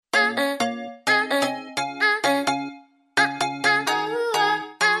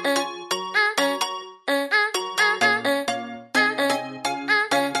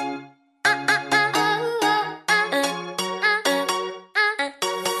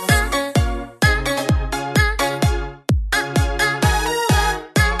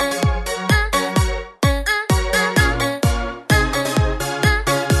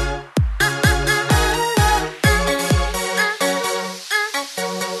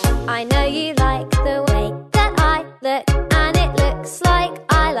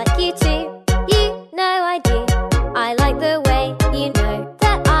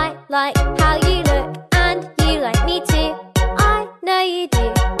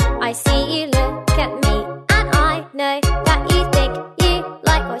I see you look at me, and I know that you think you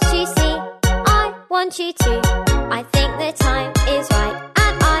like what you see. I want you to. I think the time is right,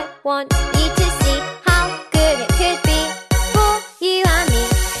 and I want you to see how good it could be for you and me.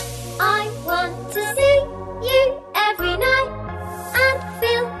 I want to see you every night and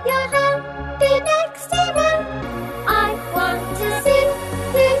feel your hand be next to mine. I want to see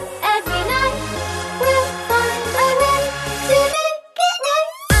you every night. We'll find a way to make it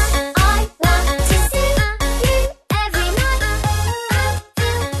nice. And I want to see you every night and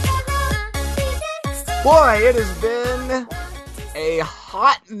feel your hand be next to mine. Boy, it has been a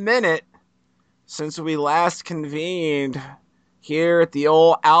hot minute since we last convened here at the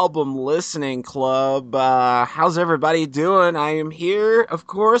old album listening club. How's everybody doing? I am here, of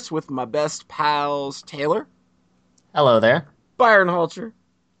course, with my best pals, Taylor, Hello there. Byron Halcher,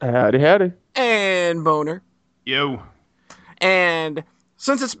 Howdy. and Boner. Yo. And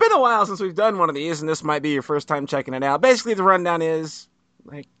since it's been a while since we've done one of these, and this might be your first time checking it out, basically the rundown is,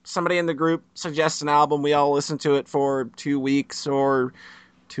 like, somebody in the group suggests an album, we all listen to it for 2 weeks or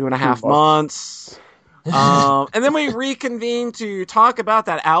 2.5 months. And then we reconvene to talk about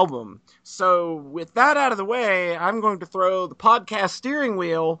that album. So with that out of the way, I'm going to throw the podcast steering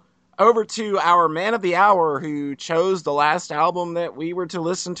wheel over to our man of the hour who chose the last album that we were to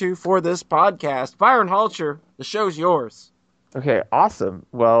listen to for this podcast. Byron Halcher, the show's yours. Okay, awesome.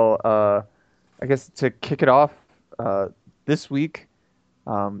 Well, I guess to kick it off, this week,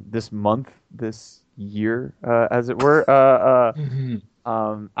 this month, this year, as it were,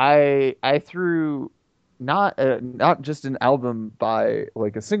 I threw not just an album by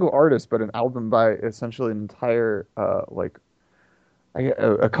like a single artist, but an album by essentially an entire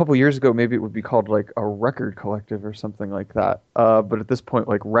a couple years ago, maybe it would be called like a record collective or something like that. But at this point,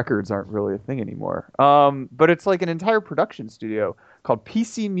 like records aren't really a thing anymore. But it's like an entire production studio called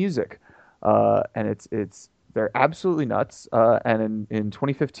PC Music, and they're absolutely nuts. And in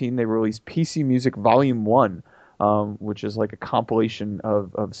 2015, they released PC Music Volume 1, which is like a compilation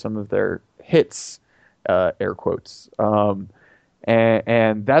of some of their hits, air quotes.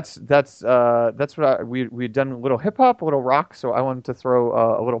 And that's what we'd done a little hip hop, a little rock. So I wanted to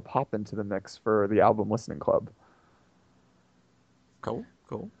throw a little pop into the mix for the album listening club. Cool.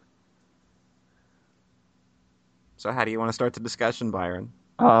 So how do you want to start the discussion, Byron?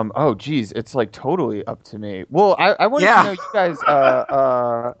 Oh geez, it's like totally up to me. Well, I wanted to know you guys.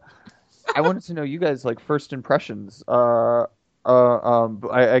 I wanted to know you guys like first impressions. I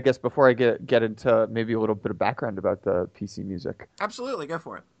guess before I get into maybe a little bit of background about the PC Music. Absolutely, go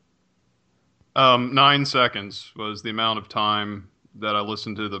for it. 9 seconds was the amount of time that I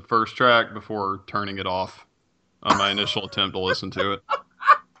listened to the first track before turning it off on my initial attempt to listen to it.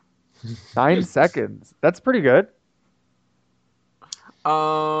 9 seconds. That's pretty good.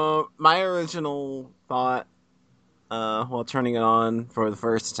 My original thought, while turning it on for the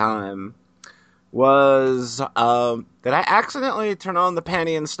first time, was that I accidentally turned on the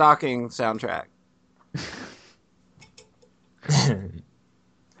Panty and Stocking soundtrack.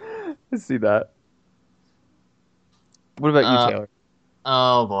 I see that. What about you, Taylor?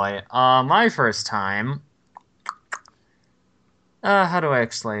 Oh boy. My first time. How do I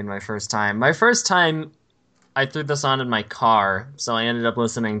explain my first time? My first time, I threw this on in my car, so I ended up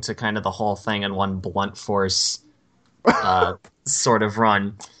listening to kind of the whole thing in one blunt force sort of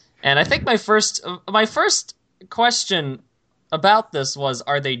run. And I think my first question about this was,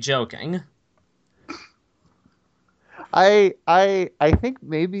 are they joking? I think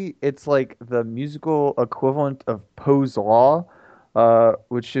maybe it's like the musical equivalent of Poe's Law,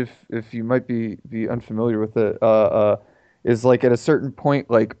 which if you might be unfamiliar with it, is like at a certain point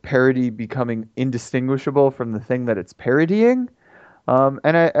like parody becoming indistinguishable from the thing that it's parodying.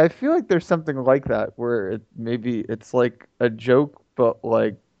 And I feel like there's something like that where maybe it's like a joke, but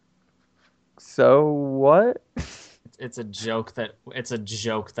like, so what? It's a joke that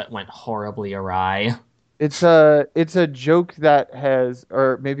went horribly awry. It's a joke that has,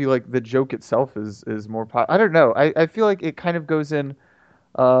 or maybe like the joke itself is more I don't know. I feel like it kind of goes in.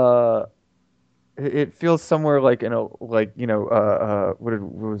 It feels somewhere like what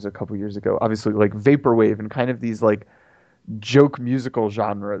was a couple years ago? Obviously, like vaporwave and kind of these like joke musical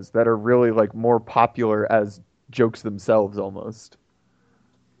genres that are really like more popular as jokes themselves almost.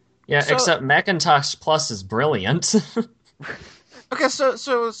 Yeah, except Macintosh Plus is brilliant. Okay,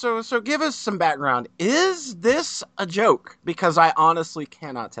 so give us some background. Is this a joke? Because I honestly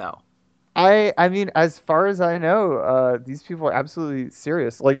cannot tell. I mean, as far as I know, these people are absolutely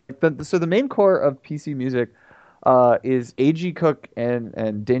serious. Like, so the main core of PC Music is A.G. Cook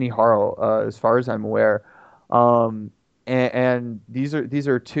and Danny Harle, as far as I'm aware. and these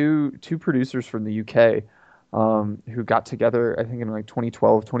are two producers from the UK who got together, I think in like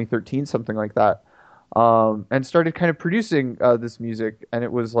 2012, 2013, something like that, and started kind of producing this music. And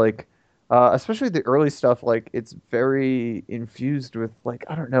it was like, especially the early stuff, like it's very infused with like,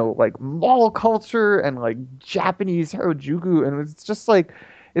 I don't know, like mall culture and like Japanese Harajuku, and it's just like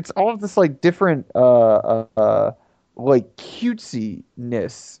it's all of this like different like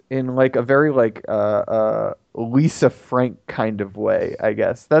cutesiness in like a very like Lisa Frank kind of way, I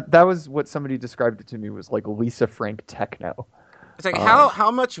guess. That was what somebody described it to me, was like Lisa Frank techno. It's like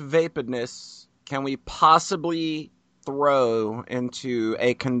how much vapidness can we possibly throw into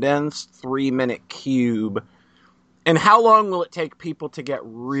a condensed 3-minute cube, and how long will it take people to get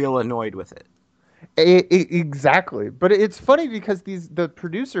real annoyed with it? Exactly. But it's funny because the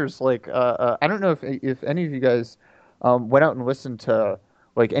producers, like I don't know if any of you guys went out and listened to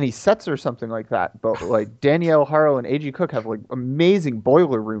like any sets or something like that, but like Danielle Harrow and A.G. Cook have like amazing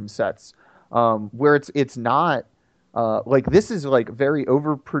Boiler Room sets, where it's not like, this is like very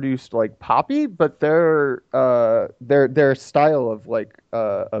overproduced like poppy, but their style of like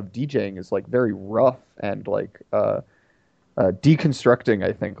of DJing is like very rough and like deconstructing,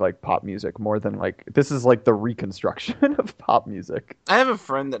 I think, like pop music more than like, this is like the reconstruction of pop music. I have a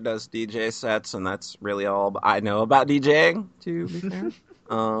friend that does DJ sets, and that's really all I know about DJing, to be fair.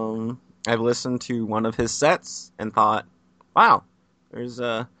 I've listened to one of his sets and thought, wow, there's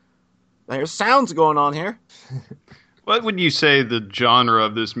sounds going on here. What would you say the genre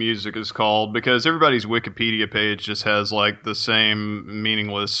of this music is called? Because everybody's Wikipedia page just has like the same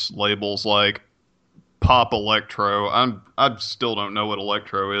meaningless labels like pop electro. I still don't know what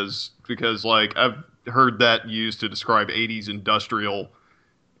electro is, because like I've heard that used to describe 80s industrial,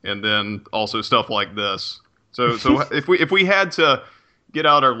 and then also stuff like this. So if we had to get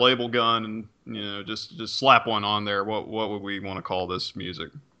out our label gun and, you know, just slap one on there, what would we want to call this music?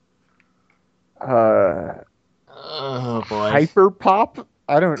 Oh boy. Hyper pop?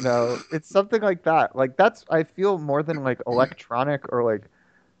 I don't know. It's something like that. Like, that's, I feel, more than like electronic or like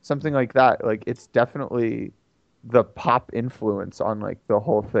something like that. Like, it's definitely the pop influence on like the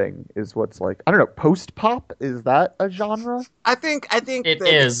whole thing is what's like, I don't know, post pop? Is that a genre? I think It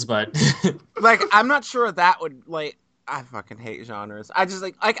is, but like, I'm not sure that would, like, I fucking hate genres. I just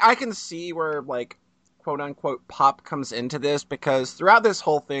like I can see where like quote unquote pop comes into this, because throughout this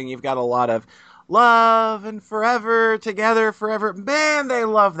whole thing you've got a lot of love and forever, together forever. Man, they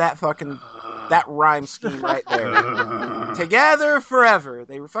love that rhyme scheme right there. Together forever.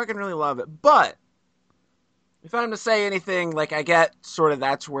 They fucking really love it. But if I'm to say anything, like, I get sort of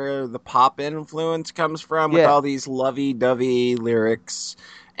that's where the pop influence comes from, with all these lovey-dovey lyrics,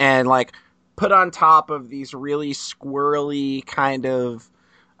 and like put on top of these really squirrely kind of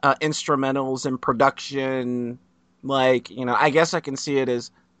instrumentals and production. Like, you know, I guess I can see it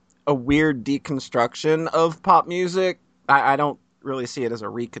as a weird deconstruction of pop music. I don't really see it as a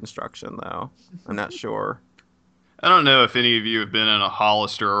reconstruction, though. I'm not sure. I don't know if any of you have been in a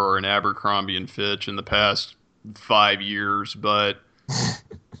Hollister or an Abercrombie and Fitch in the past 5 years, but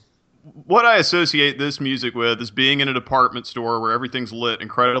what I associate this music with is being in a department store where everything's lit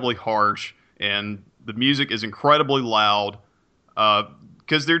incredibly harsh and the music is incredibly loud,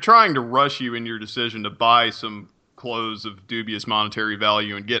 because they're trying to rush you in your decision to buy some clothes of dubious monetary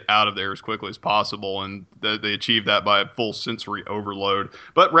value and get out of there as quickly as possible, and they achieve that by a full sensory overload,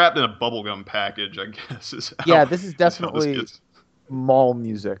 but wrapped in a bubblegum package, I guess. This is definitely mall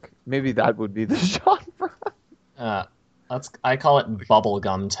music. Maybe that would be the genre. I call it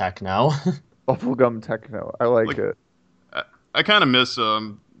bubblegum techno. Bubblegum techno. I like it. I kind of miss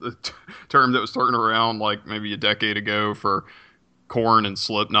the term that was thrown around like maybe a decade ago for Korn and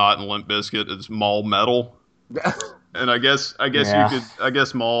Slipknot and Limp Bizkit is mall metal. And I guess you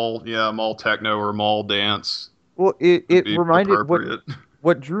could, mall techno or mall dance. Well, it reminded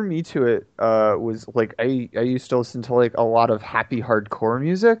what drew me to it was like I used to listen to like a lot of happy hardcore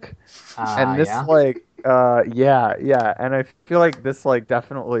music, and this and I feel like this like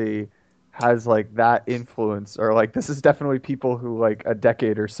definitely has like that influence, or like this is definitely people who like a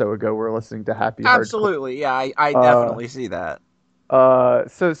decade or so ago were listening to happy hardcore. Absolutely, yeah, I definitely see that.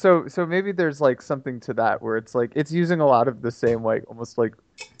 So maybe there's like something to that where it's like it's using a lot of the same like almost like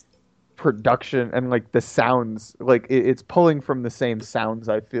production and like the sounds, like it's pulling from the same sounds,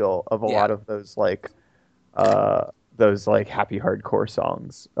 I feel, of a lot of those like happy hardcore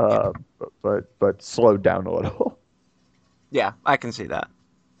songs, but slowed down a little. Yeah, I can see that.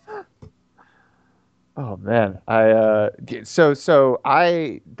 Oh man, I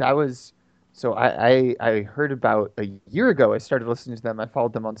heard about a year ago. I started listening to them. I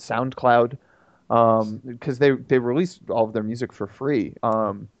followed them on SoundCloud, because they release all of their music for free.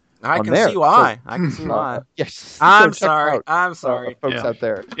 I on can there. see why. I can see why. Yes, so I'm check it sorry. out, I'm sorry. folks Yeah. out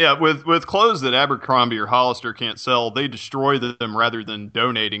there. Yeah, with clothes that Abercrombie or Hollister can't sell, they destroy them rather than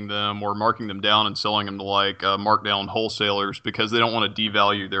donating them or marking them down and selling them to like markdown wholesalers because they don't want to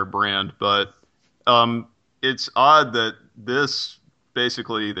devalue their brand. But it's odd that this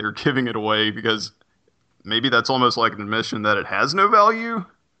basically they're giving it away because maybe that's almost like an admission that it has no value,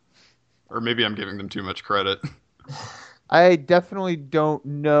 or maybe I'm giving them too much credit. I definitely don't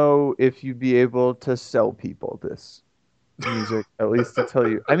know if you'd be able to sell people this music, at least to tell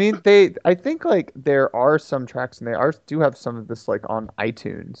you. I mean, I think like there are some tracks, and do have some of this like on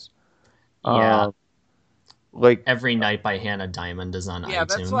iTunes. Yeah. Like Every Night by Hannah Diamond is on Yeah,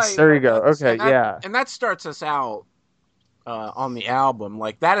 iTunes. that's like There you go. that's- Okay, and that- yeah. and that starts us out on the album.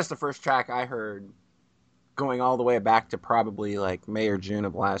 Like that is the first track I heard, going all the way back to probably like May or June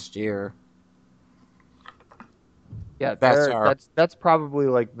of last year. Yeah, that's probably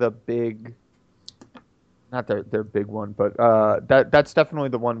like the big, not their big one, but that's definitely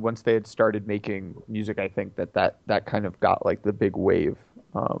the one. Once they had started making music, I think that kind of got like the big wave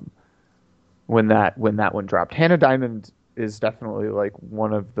when that one dropped. Hannah Diamond is definitely like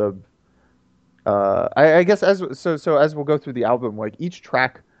one of the. I guess as we'll go through the album, like each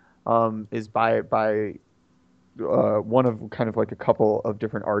track is by one of kind of like a couple of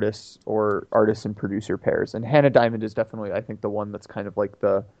different artists or artists and producer pairs, and Hannah Diamond is definitely, I think, the one that's kind of like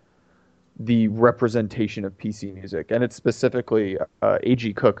the representation of PC music, and it's specifically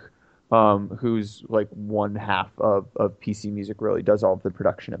A.G. Cook, who's like one half of PC music, really does all of the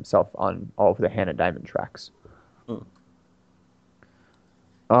production himself on all of the Hannah Diamond tracks.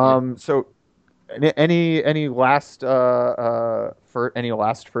 So any last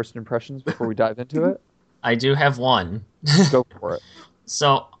first impressions before we dive into it? I do have one. Go for it.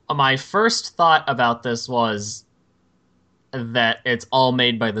 So my first thought about this was that it's all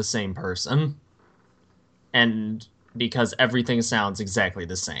made by the same person, and because everything sounds exactly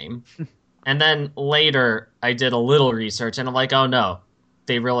the same. And then later I did a little research and I'm like, oh no,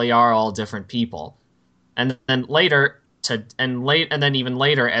 they really are all different people. And then even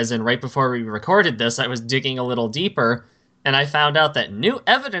later, as in right before we recorded this, I was digging a little deeper, and I found out that new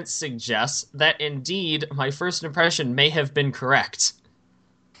evidence suggests that indeed my first impression may have been correct.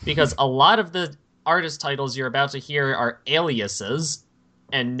 Because a lot of the artist titles you're about to hear are aliases,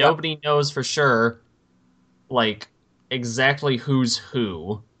 and nobody knows for sure, like, exactly who's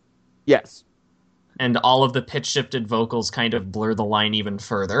who. Yes. And all of the pitch-shifted vocals kind of blur the line even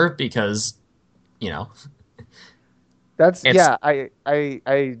further, because, you know... I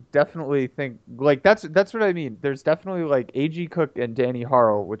definitely think like that's what I mean. There's definitely like A.G. Cook and Danny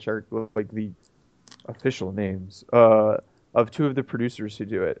Harle, which are like the official names of two of the producers who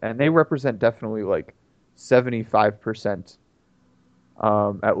do it, and they represent definitely like 75%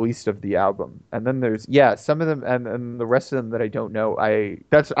 at least of the album. And then there's some of them and the rest of them that I don't know. I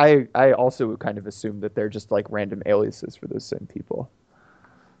also kind of assume that they're just like random aliases for those same people.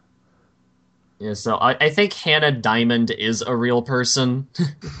 Yeah, so I think Hannah Diamond is a real person.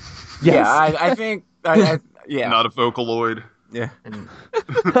 Yes. Yeah, I think yeah. Not a Vocaloid. Yeah. And,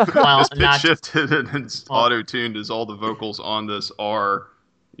 well, It's pitch not shifted and it's auto-tuned as all the vocals on this are.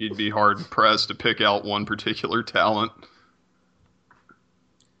 You'd be hard pressed to pick out one particular talent.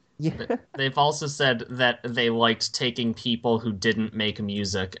 Yeah. They've also said that they liked taking people who didn't make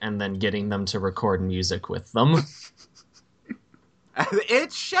music and then getting them to record music with them.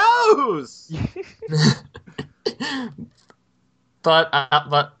 It shows.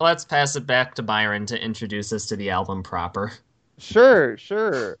 But let's pass it back to Byron to introduce us to the album proper. Sure.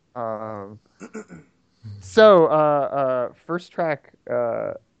 So, first track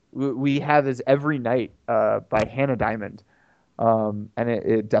we have is "Every Night" by Hannah Diamond, and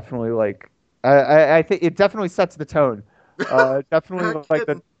it definitely like I think it definitely sets the tone. Definitely like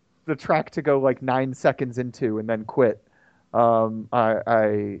the track to go like 9 seconds into and then quit.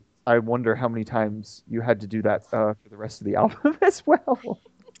 I wonder how many times you had to do that for the rest of the album as well.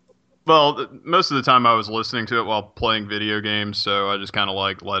 Well, most of the time I was listening to it while playing video games, so I just kind of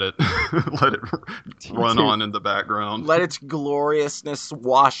like let it run on in the background. Let its gloriousness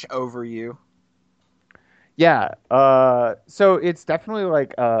wash over you. Yeah. So it's definitely like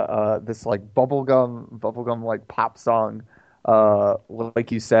this like bubblegum like pop song,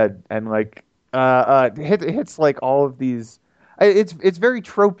 like you said, and like it hits like all of these. It's very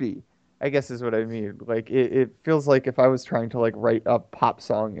tropey, I guess is what I mean. Like it feels like if I was trying to like write a pop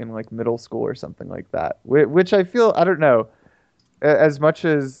song in like middle school or something like that, which I feel, I don't know, as much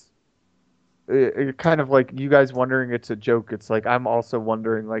as it kind of like you guys wondering it's a joke, it's like I'm also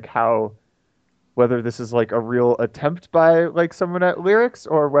wondering like how whether this is like a real attempt by like someone at lyrics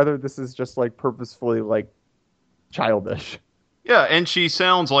or whether this is just like purposefully like childish. Yeah, and she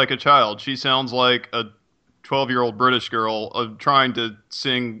sounds like a child. She sounds like a 12-year-old British girl trying to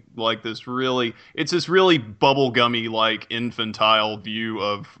sing like this really... It's this really bubblegummy, like, infantile view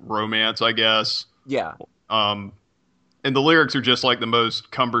of romance, I guess. Yeah. And the lyrics are just, like, the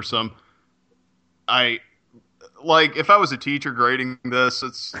most cumbersome. Like, if I was a teacher grading this,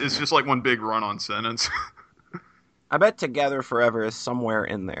 it's just like one big run-on sentence. I bet Together Forever is somewhere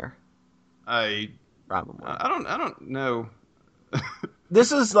in there. Probably. I don't know.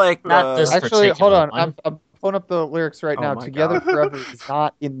 This is like Not this Actually, hold particular on. one. I'm pulling up the lyrics right Oh now. my Together God. Forever is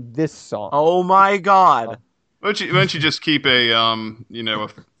not in this song. Oh my god. Why don't you just keep a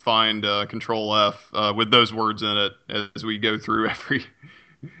find Control F with those words in it as we go through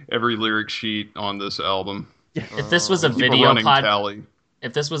every lyric sheet on this album. If this was a Keep video running tally.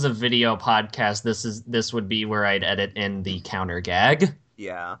 if this was a video podcast, this would be where I'd edit in the counter gag.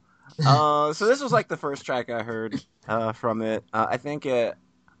 Yeah. So this was like the first track I heard from it. I think it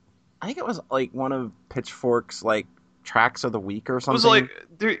was like one of Pitchfork's like tracks of the week or It something. was like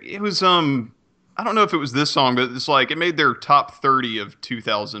I don't know if it was this song, but it's like it made their top 30 of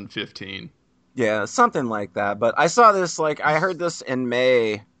 2015. Yeah, something like that. But I saw this, like, I heard this in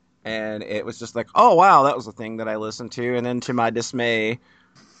May, and it was just like, oh, wow, that was a thing that I listened to. And then to my dismay,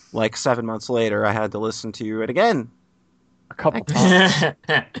 like 7 months later, I had to listen to it again. A couple times.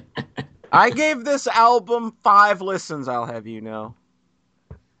 I gave this album 5 listens, I'll have you know.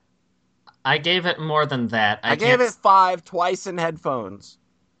 I gave it more than that. I gave it 5 twice in headphones.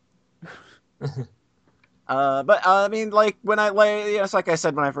 But I mean, like when it's like I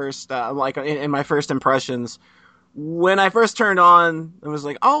said when I first in my first impressions, when I first turned on, it was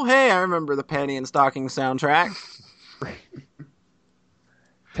like, oh hey, I remember the Penny and Stocking soundtrack.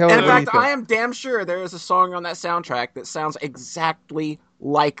 Taylor, And in what do you fact, think? I am damn sure there is a song on that soundtrack that sounds exactly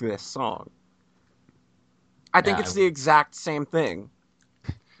like this song. I think Yeah, it's the exact same thing.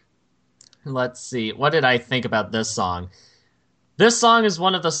 Let's see. What did I think about this song? This song is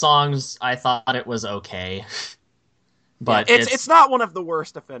one of the songs I thought it was okay. But It's not one of the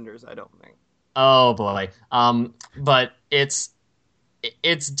worst offenders, I don't think. oh boy. But it's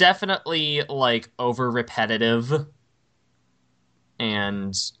definitely like over repetitive.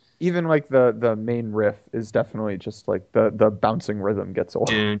 And Even like the main riff is definitely just like the bouncing rhythm gets old.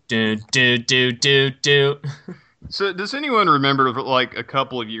 do do do do do do. So does anyone remember like a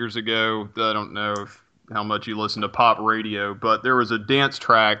couple of years ago, I don't know how much you listen to pop radio, but there was a dance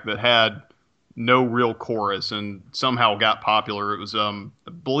track that had no real chorus and somehow got popular. It was I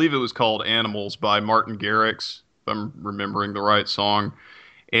believe it was called Animals by Martin Garrix, if I'm remembering the right song.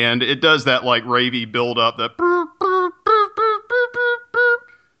 And it does that like ravey build up, that boop, boop, boop, boop,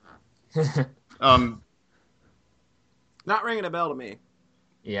 boop, boop. Not ringing a bell to me.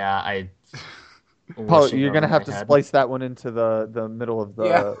 Yeah, I. Paul, wishing you're gonna over have my to head. splice that one into the middle of the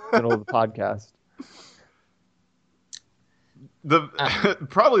Yeah. middle of the podcast.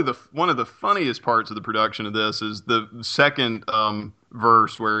 Probably one of the funniest parts of the production of this is the second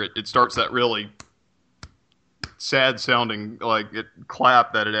verse where it starts that really sad sounding like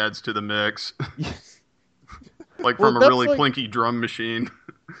clap that it adds to the mix, like Well, from a that's really like- plinky drum machine.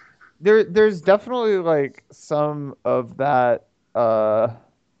 There's definitely like some of that.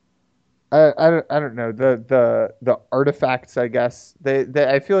 I don't know, the artifacts, I guess they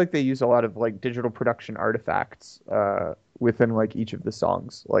I feel like they use a lot of like digital production artifacts within like each of the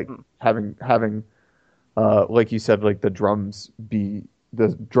songs, like having like you said, like the drums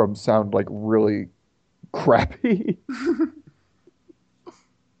sound like really crappy.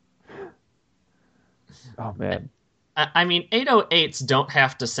 Oh man. I mean, 808s don't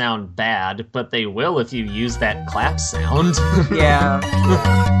have to sound bad, but they will if you use that clap sound. Yeah.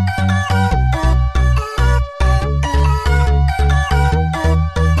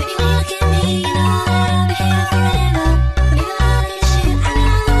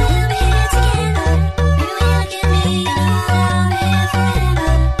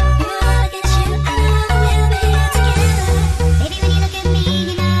 Baby, when you look at me,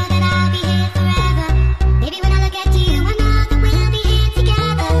 you know that I'll be here forever. Baby, when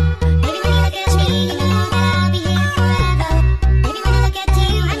I look at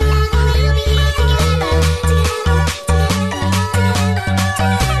you, I know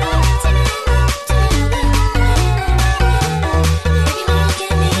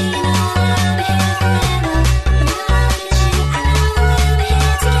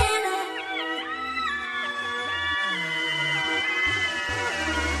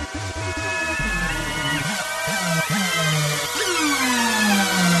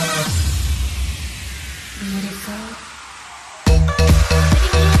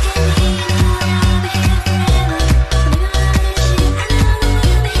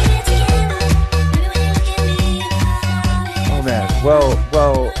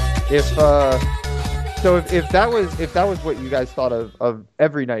If that was what you guys thought of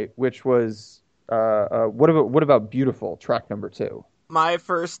Every Night, which was what about Beautiful, track number 2? My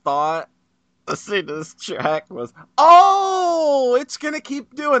first thought listening to this track was, oh, it's gonna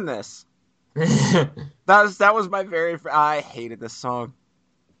keep doing this. That was my I hated this song.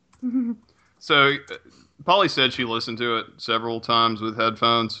 So, Polly said she listened to it several times with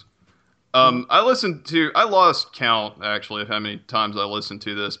headphones. I lost count, actually, of how many times I listened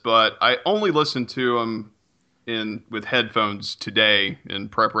to this, but I only listened to them with headphones today in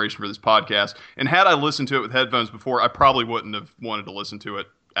preparation for this podcast. And had I listened to it with headphones before, I probably wouldn't have wanted to listen to it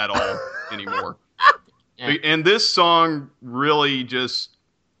at all anymore. Yeah. And this song really just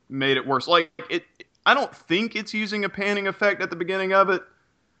made it worse. Like, I don't think it's using a panning effect at the beginning of it,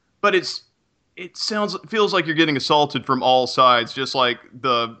 but it feels like you're getting assaulted from all sides, just like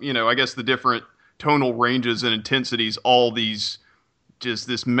I guess the different tonal ranges and intensities, all these, just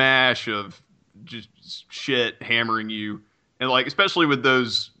this mash of just shit hammering you. And like, especially with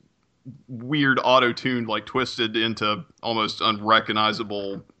those weird auto-tuned, like twisted into almost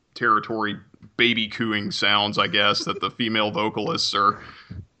unrecognizable territory baby cooing sounds, I guess, that the female vocalists that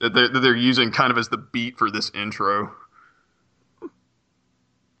they're using kind of as the beat for this intro.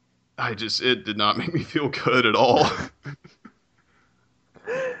 It did not make me feel good at all.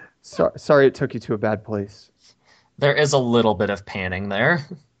 Sorry it took you to a bad place. There is a little bit of panning there.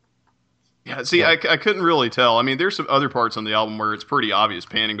 Yeah, see, I couldn't really tell. I mean, there's some other parts on the album where it's pretty obvious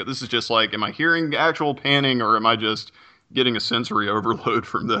panning, but this is just like, am I hearing actual panning, or am I just getting a sensory overload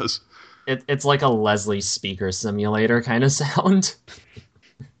from this? It's like a Leslie speaker simulator kind of sound.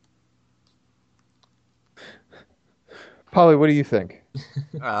 Polly, what do you think?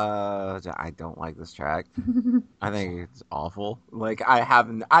 I don't like this track. I think it's awful. Like,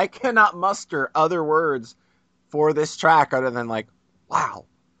 I cannot muster other words for this track other than like, wow,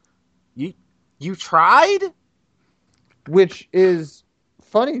 you tried? Which is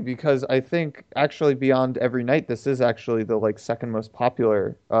funny because I think actually beyond Every Night, this is actually the like second most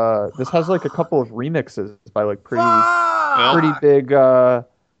popular. This has like a couple of remixes by like pretty big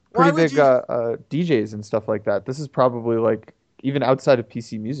DJs and stuff like that. This is probably like even outside of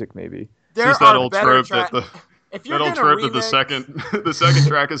PC Music, maybe. There that old trope that the second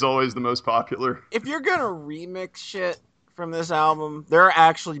track is always the most popular. If you're gonna remix shit from this album, there are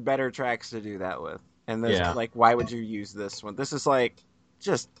actually better tracks to do that with. And like, why would you use this one? This is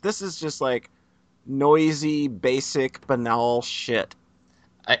just like noisy, basic, banal shit.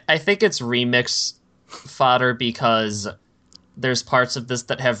 I think it's remix fodder because there's parts of this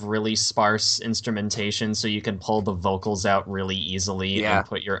that have really sparse instrumentation, so you can pull the vocals out really easily and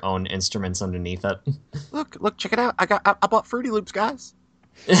put your own instruments underneath it. Look, check it out. I bought Fruity Loops, guys.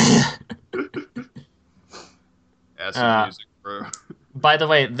 Acid music, bro. By the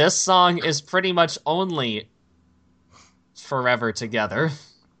way, this song is pretty much only Forever Together.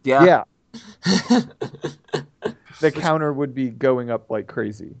 Yeah. The counter would be going up like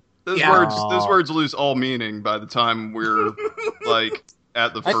crazy. Those words lose all meaning by the time we're like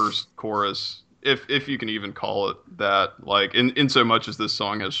at the first chorus, if you can even call it that. Like in so much as this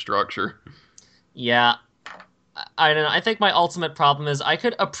song has structure. Yeah, I don't know. I think my ultimate problem is I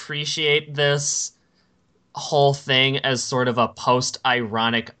could appreciate this whole thing as sort of a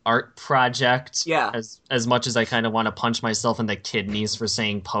post-ironic art project. Yeah. As much as I kind of want to punch myself in the kidneys for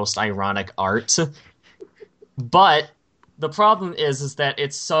saying post-ironic art, but the problem is that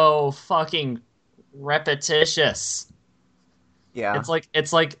it's so fucking repetitious. Yeah. It's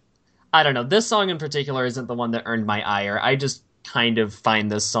like I don't know. This song in particular isn't the one that earned my ire. I just kind of find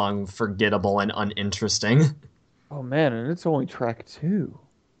this song forgettable and uninteresting. Oh man, and it's only track 2.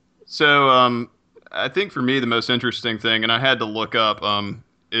 So, I think for me the most interesting thing, and I had to look up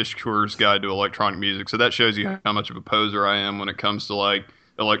Ishkur's Guide to Electronic Music, so that shows you how much of a poser I am when it comes to like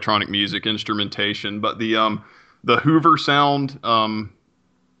electronic music instrumentation. But the Hoover sound,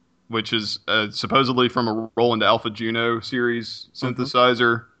 which is supposedly from a Roland Alpha Juno series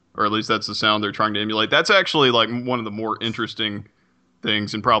synthesizer, or at least that's the sound they're trying to emulate. That's actually like one of the more interesting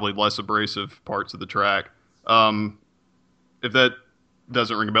things and probably less abrasive parts of the track. If that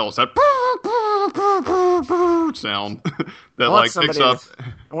doesn't ring a bell, it's that sound that like picks up.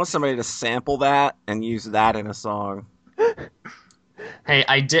 I want somebody to sample that and use that in a song. Hey,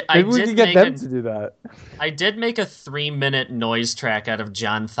 Maybe we can get them to do that. I did make a 3-minute noise track out of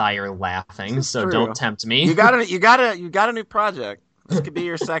John Thayer laughing, so true. Don't tempt me. You got a new project. This could be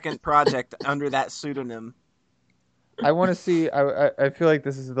your second project under that pseudonym. I want to see. I feel like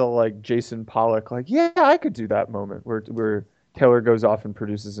this is the like Jason Pollock, like, yeah, I could do that moment where Taylor goes off and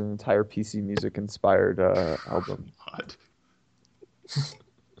produces an entire PC Music inspired album.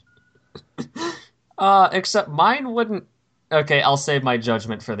 Except mine wouldn't. Okay, I'll save my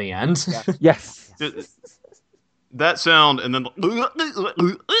judgment for the end. Yeah. Yes. That sound, and then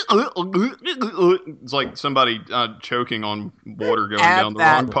it's like somebody choking on water going Add down the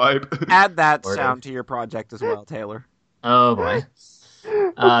that. wrong pipe. Add that Order. sound to your project as well, Taylor. Oh boy.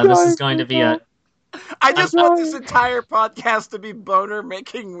 I'm This dying is going to be right I just want this sorry. entire podcast to be Boner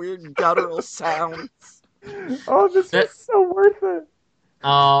making weird guttural sounds. now. Oh, this is so worth it.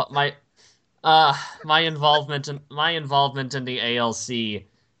 my involvement in the ALC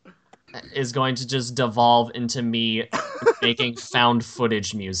is going to just devolve into me making found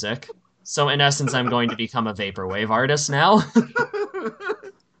footage music. So in essence, I'm going to become a vaporwave artist now.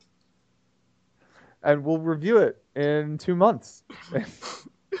 And we'll review it in 2 months.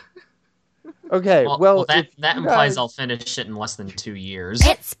 Okay, well, that if that you implies guys- I'll finish it in less than 2 years.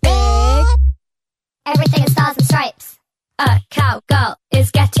 It's big. Everything is stars and stripes. A cowgirl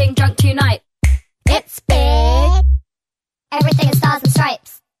is getting drunk tonight. It's big. Everything is stars and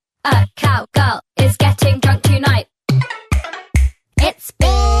stripes. A cowgirl is getting drunk tonight. It's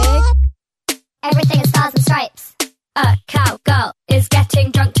big. Everything is stars and stripes. A cowgirl is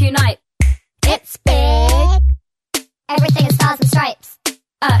getting drunk tonight. It's big. Everything is stars and stripes.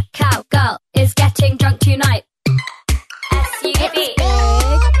 A cowgirl is getting drunk tonight. SUV.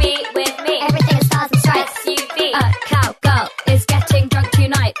 Be with me. Everything is stars and stripes. SUV. A cowgirl is getting drunk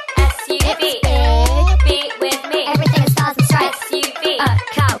tonight. SUV. Be with me. Everything is stars and stripes. SUV. A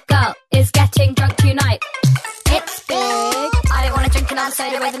cowgirl is getting drunk tonight. It's big. I don't want to drink another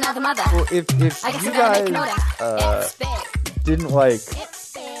soda with another mother. Well, if I guess you I'm gonna make an guys order. It's big. didn't like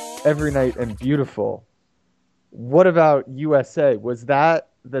It's big. Every Night and Beautiful, what about USA? Was that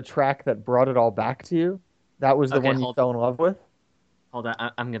the track that brought it all back to you? That was the Okay, one you hold- fell in love with? Hold on,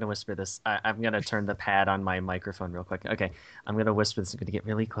 I'm going to whisper this. I'm going to turn the pad on my microphone real quick. Okay, I'm going to whisper this. I'm going to get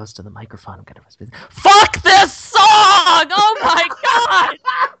really close to the microphone. I'm going to whisper this. Fuck this song! Oh my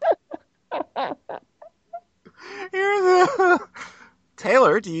god! Here's a...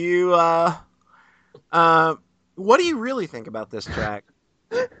 Taylor, do you what do you really think about this track?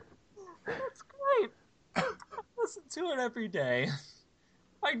 That's great. I listen to it every day.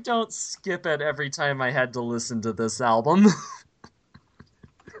 I don't skip it every time I had to listen to this album.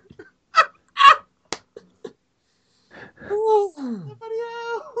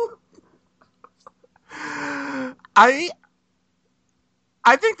 I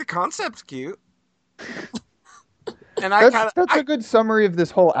think the concept's cute. And I That's kind a good summary of this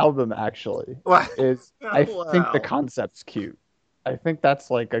whole album, actually. of Is I think the Wow. concept's cute. I think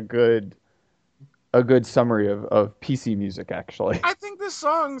that's like a good summary of PC music, actually. I think this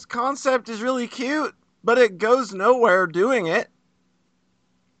song's concept is really cute, but it goes nowhere doing it.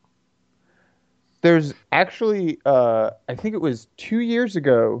 There's actually, I think it was 2 years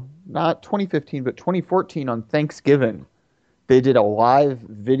ago, not 2015, but 2014 on Thanksgiving, they did a live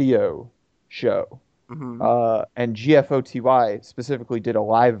video show. Mhm. And GFOTY specifically did a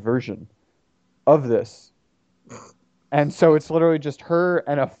live version of this. And so it's literally just her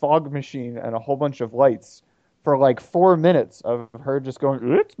and a fog machine and a whole bunch of lights for like 4 minutes of her just going,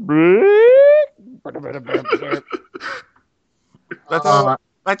 it's big.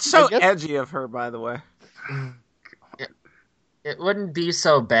 That's so I guess- edgy of her, by the way. It wouldn't be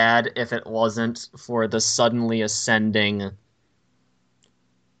so bad if it wasn't for the suddenly ascending...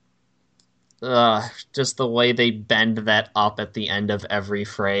 just the way they bend that up at the end of every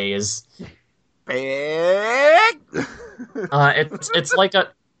phrase. Big. It's like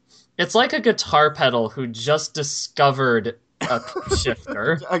a guitar pedal who just discovered a pitch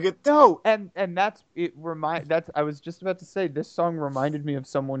shifter. I get No, and that's it. I was just about to say this song reminded me of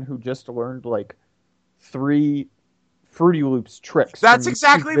someone who just learned like 3 Fruity Loops tricks. That's from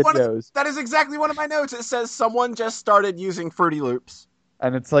exactly YouTube one of videos. that is exactly one of my notes. It says someone just started using Fruity Loops.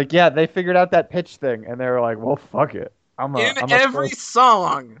 And it's like, yeah, they figured out that pitch thing, and they were like, well, fuck it. I'm In every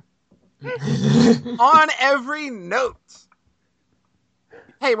song. On every note.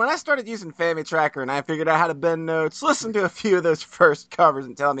 Hey, when I started using FamiTracker and I figured out how to bend notes, listen to a few of those first covers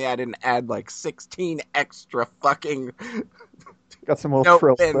and tell me I didn't add like 16 extra fucking got some little note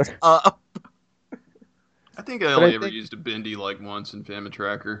frills bends there. up. I think I But only I ever think- used a bendy like once in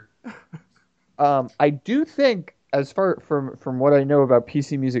FamiTracker. I do think, as far from what I know about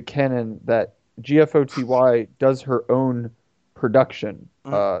PC Music Canon, that GFOTY does her own production.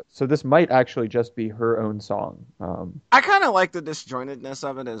 So this might actually just be her own song. I kind of like the disjointedness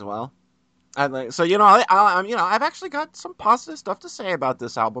of it as well. I like so I've actually got some positive stuff to say about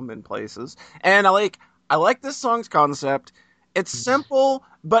this album in places, and I like this song's concept. It's simple,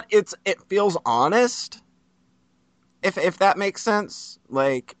 but it feels honest. If that makes sense,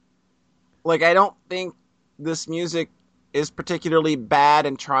 like Like, I don't think this music is particularly bad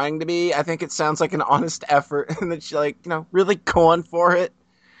and trying to be. I think it sounds like an honest effort and that she, like, really going for it.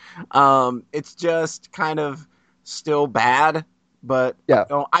 It's just kind of still bad, but Yeah.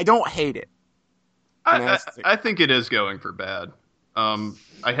 I don't hate it. I think it is going for bad.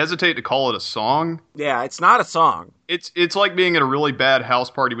 I hesitate to call it a song. Yeah, it's not a song. It's like being at a really bad house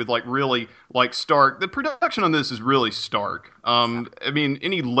party with like really like stark. The production on this is really stark. I mean,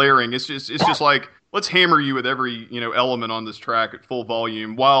 any layering, it's just like let's hammer you with every element on this track at full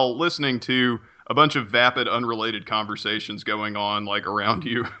volume while listening to a bunch of vapid, unrelated conversations going on like around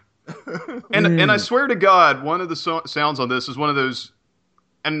you. And I swear to God, one of the sounds on this is one of those.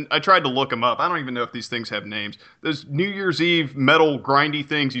 And I tried to look them up. I don't even know if these things have names. Those New Year's Eve metal grindy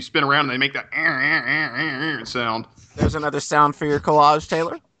things you spin around and they make that sound. There's another sound for your collage,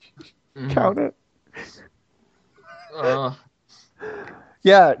 Taylor. Count it.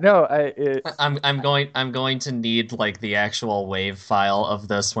 Yeah, no, I'm going to need like the actual wave file of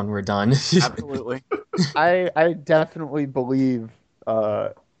this when we're done. Absolutely. I definitely believe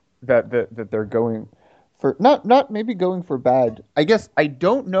that they're going for not maybe going for bad. I guess I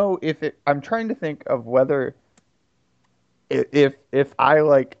don't know if it. I'm trying to think of whether if I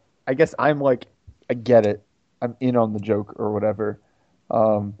like. I guess I'm like I get it. I'm in on the joke or whatever.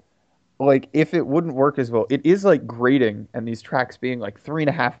 Like if it wouldn't work as well, it is like grating, and these tracks being like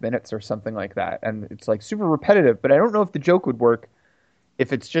 3.5 minutes or something like that, and it's like super repetitive. But I don't know if the joke would work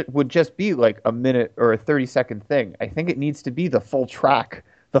if it's would just be like a minute or a 30-second thing. I think it needs to be the full track,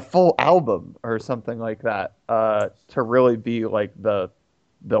 the full album, or something like that, to really be like the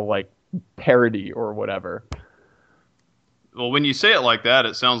like parody or whatever. Well, when you say it like that,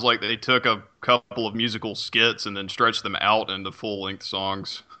 it sounds like they took a couple of musical skits and then stretched them out into full-length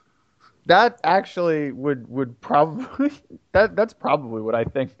songs. That actually would probably that's probably what I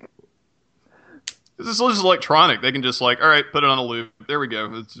think. This is electronic. They can just like, all right, put it on a loop. There we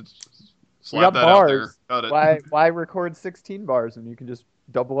go. It's slap that bars. out there. Got it. Why record 16 bars when you can just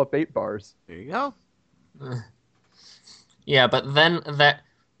double up 8 bars? There you go. Yeah, but then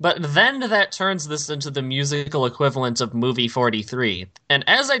that turns this into the musical equivalent of movie 43. And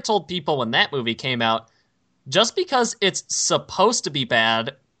as I told people when that movie came out, just because it's supposed to be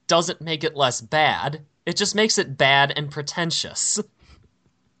bad doesn't make it less bad. It just makes it bad and pretentious.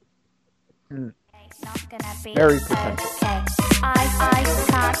 Very pretentious. Okay. I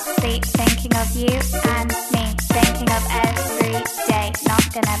can't sleep thinking of you and me thinking of every day. Not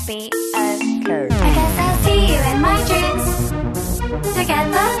gonna be okay. I guess I'll see you in my dreams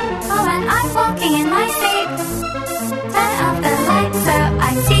together, or when I'm walking in my sleep. Turn off the light so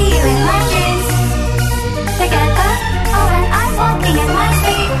I see you in my dreams together, or when I'm walking in my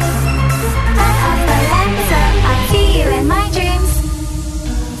sleep. Turn off the light so I see you in my dreams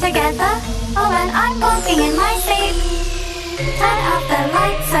together, or when I'm walking in my sleep. Turn off the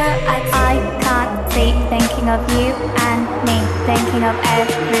light so I can't sleep thinking of you and me thinking of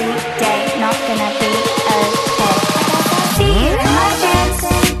every day. Not gonna be okay. I guess I'll see you in my dreams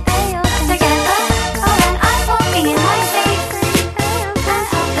together, or when I'm walking in my sleep. Turn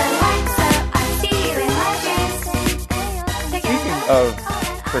off the light so I see you in my dreams together. Speaking of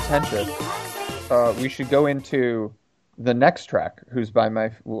pretentious, we should go into the next track, who's by my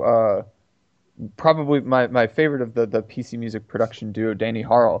probably my favorite of the PC Music production duo, Danny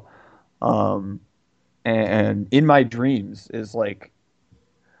Harl. And In My Dreams is like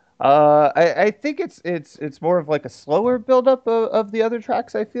I think it's more of like a slower build-up of the other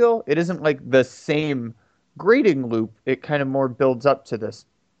tracks. I feel it isn't like the same grading loop. It kind of more builds up to this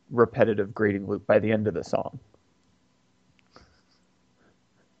repetitive grading loop by the end of the song.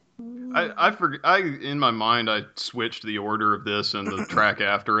 I forget. In my mind, I switched the order of this and the track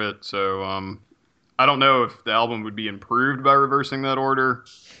after it. So I don't know if the album would be improved by reversing that order.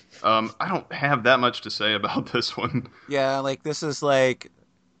 I don't have that much to say about this one. Yeah, like this is one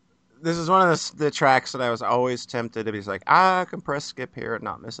of the tracks that I was always tempted to be like, can press skip here and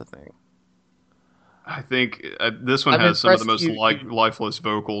not miss a thing. I think this one has some of the most lifeless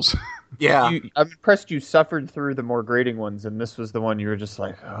vocals. Yeah. I'm impressed you suffered through the more grating ones, and this was the one you were just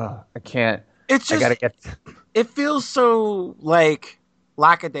like, oh, I can't. It's just, I gotta get. It feels so like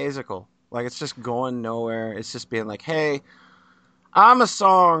lackadaisical. Like it's just going nowhere. It's just being like, hey, I'm a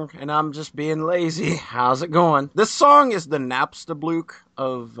song and I'm just being lazy. How's it going? This song is the Napstablook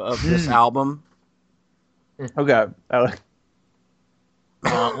of this album. Okay.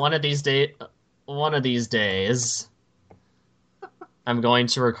 One of these days, I'm going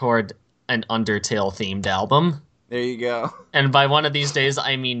to record an Undertale themed album. There you go. And by one of these days,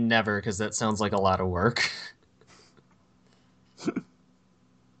 I mean never, because that sounds like a lot of work.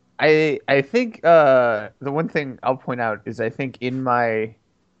 I think the one thing I'll point out is I think In My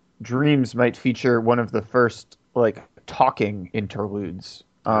Dreams might feature one of the first like talking interludes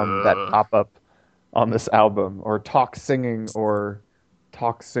that pop up on this album, or talk singing, or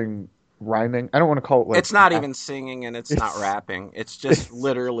talk sing rhyming. I don't want to call it like It's not even singing and it's not rapping. It's just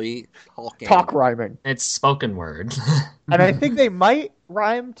literally talking. talk rhyming. It's spoken word. And I think they might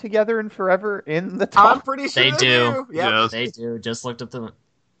rhyme together in Forever in the I'm talk. pretty sure They do. Yep. Yes. They do. Just looked up the.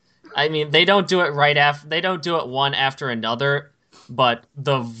 I mean, they don't do it right after. They don't do it one after another, but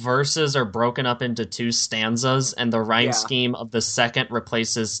the verses are broken up into two stanzas, and the rhyme Yeah. scheme of the second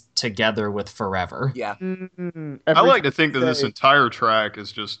replaces together with forever. Yeah. I like to think that this day- entire track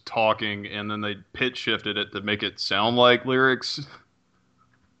is just talking, and then they pitch shifted it to make it sound like lyrics.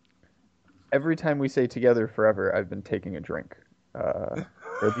 Every time we say Together Forever, I've been taking a drink.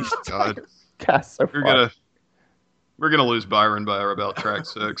 For these God. casts so far. We're gonna lose Byron by about track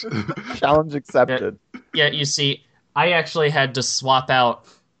 6. Challenge accepted. Yeah, you see, I actually had to swap out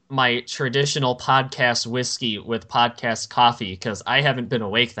my traditional podcast whiskey with podcast coffee because I haven't been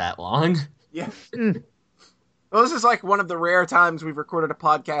awake that long. Yeah. Well, this is like one of the rare times we've recorded a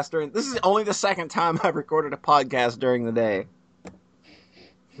podcast during. This is only the second time I've recorded a podcast during the day.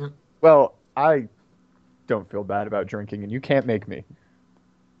 Well, I don't feel bad about drinking, and you can't make me.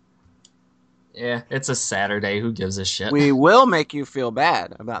 Yeah, it's a Saturday. Who gives a shit? We will make you feel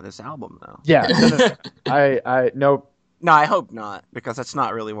bad about this album, though. Yeah, nope. No, I hope not, because that's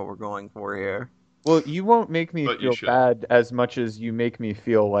not really what we're going for here. Well, you won't make me But you feel should. bad as much as you make me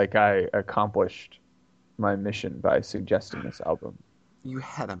feel like I accomplished my mission by suggesting this album. You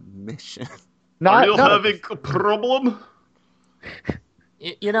had a mission. Are you not- having a problem?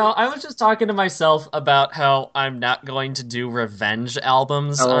 You know, I was just talking to myself about how I'm not going to do revenge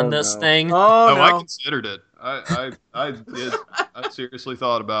albums on this thing. Oh, I no. considered it. I did. I seriously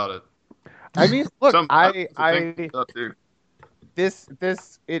thought about it. I mean, look, Some- I think stuff, dude. this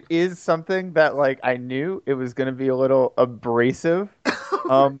it is something that like I knew it was going to be a little abrasive,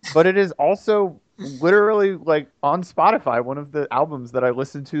 but it is also literally like on Spotify one of the albums that I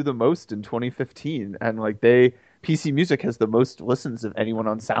listened to the most in 2015, and like PC Music has the most listens of anyone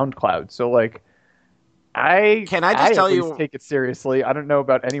on SoundCloud. So like, Can I just tell at you- least take it seriously. I don't know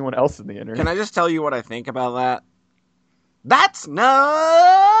about anyone else in the internet. Can I just tell you what I think about that? That's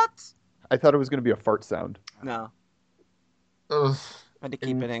nuts! I thought it was going to be a fart sound. No, Ugh. I had to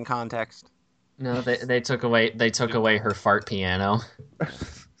keep it in context. No, they took away her fart piano.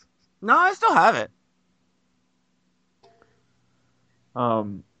 No, I still have it.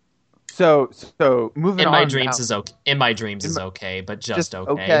 So moving In on. my dreams now. is okay. In my dreams is okay, but just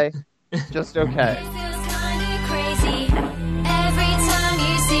okay. Just okay. It feels kinda crazy every time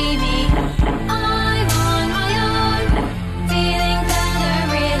you see me. I'm on my own, feeling better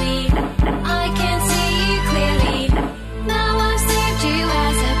really. I can see you clearly. Now I've saved you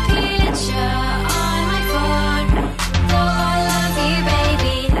as a picture on my phone. Though I love you,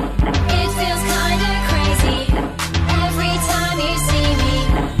 baby, it feels kinda crazy every time you see me.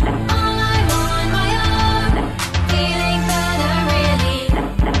 I'm on my own, feeling better really.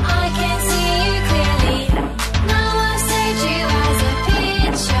 I can see you clearly. Now I've saved you as a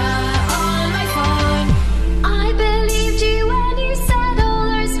picture on my phone. I believed you when you said all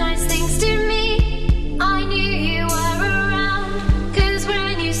those nice things to me. I knew you were around, 'cause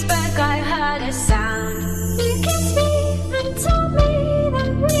when you spoke I heard a sound. You kissed me and told me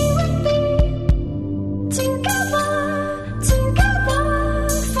that we would be together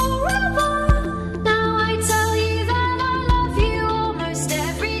forever. Now I tell you that I love you almost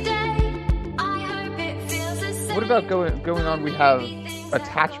every day. I hope it feels the same. What about going on? We have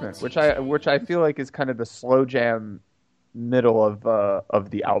Attachment, which I feel like is kind of the slow jam middle of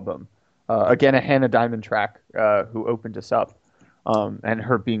the album. Again, a Hannah Diamond track who opened us up, and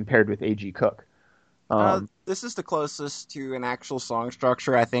her being paired with A.G. Cook. This is the closest to an actual song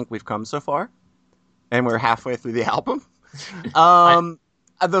structure I think we've come so far, and we're halfway through the album.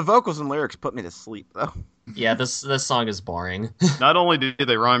 The vocals and lyrics put me to sleep, though. Yeah, this song is boring. Not only did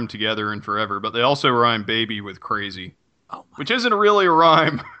they rhyme together in Forever, but they also rhyme baby with crazy. Oh my. Which isn't really a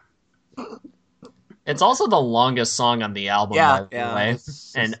rhyme. It's also the longest song on the album, by the way.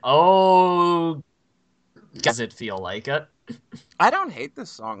 it's- And does it feel like it? I don't hate this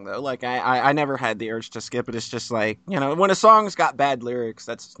song though. Like I never had the urge to skip it. It's just like, you know, when a song's got bad lyrics,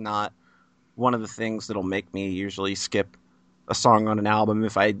 that's not one of the things that'll make me usually skip a song on an album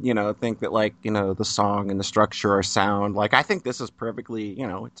if I, you know, think that like, you know, the song and the structure or sound. Like I think this is perfectly, you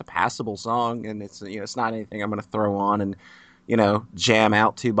know, it's a passable song and it's, you know, it's not anything I'm going to throw on and, you know, jam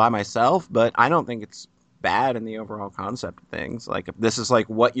out to by myself, but I don't think it's bad in the overall concept of things. Like, if this is like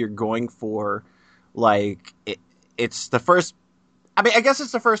what you're going for, like it's the first. I mean, I guess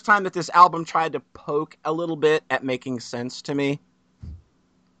it's the first time that this album tried to poke a little bit at making sense to me.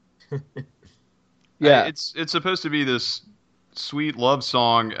 Yeah. It's supposed to be this sweet love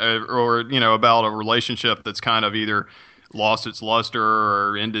song, or about a relationship that's kind of either lost its luster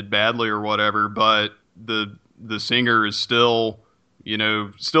or ended badly or whatever. But the singer is still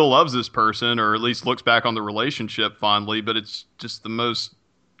loves this person, or at least looks back on the relationship fondly. But it's just the most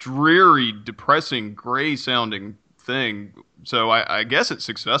dreary, depressing, gray sounding thing. So I guess it's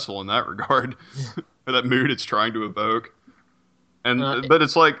successful in that regard, for that mood it's trying to evoke. And but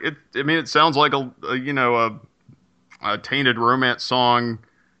it's like it sounds like a tainted romance song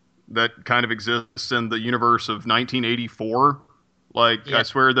that kind of exists in the universe of 1984. Like, I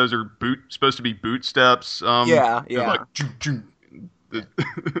swear those are supposed to be boot steps. Yeah. Like at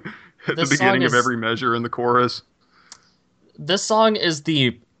the beginning of every measure in the chorus. This song is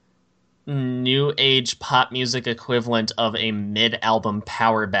the new age pop music equivalent of a mid-album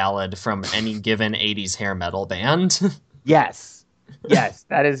power ballad from any given 80s hair metal band. Yes,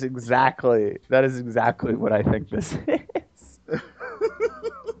 that is exactly what I think this is.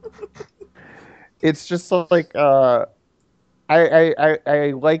 It's just like I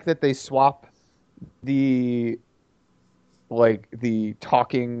like that they swap the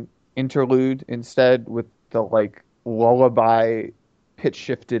talking interlude instead with the like lullaby pitch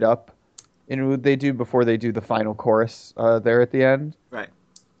shifted up interlude they do before they do the final chorus there at the end. Right.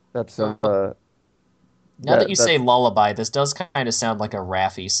 That's Now that you say lullaby, this does kind of sound like a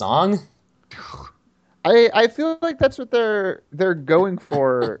Raffi song. I feel like that's what they're going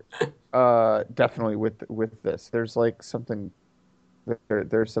for. Definitely with this, there's like something.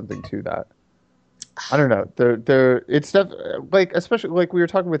 There's something to that. I don't know. It's like, especially like we were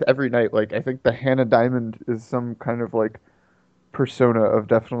talking with Every Night. Like, I think the Hannah Diamond is some kind of like persona of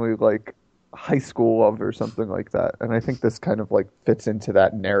definitely like high school love or something like that. And I think this kind of like fits into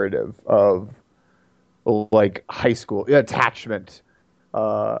that narrative of like high school attachment,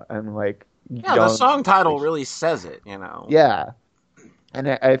 and like the song title really says it, Yeah, and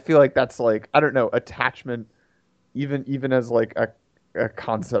I feel like that's like, I don't know, attachment, even as like a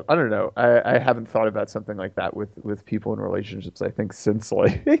concept. I don't know. I haven't thought about something like that with people in relationships, I think, since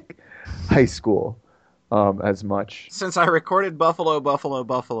like high school, as much. Since I recorded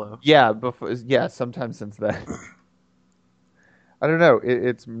Buffalo. Yeah, sometime since then. I don't know.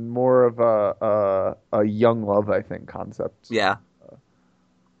 It's more of a young love, I think, concept. Yeah.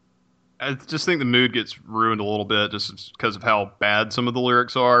 I just think the mood gets ruined a little bit just because of how bad some of the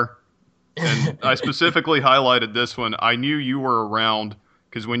lyrics are. And I specifically highlighted this one. I knew you were around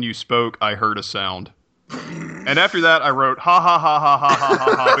because when you spoke, I heard a sound. And after that, I wrote, ha ha ha ha ha ha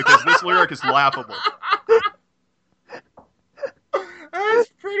ha ha, because this lyric is laughable.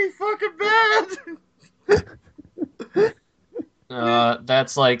 That's pretty fucking bad.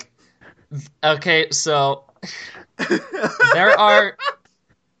 That's like, okay, so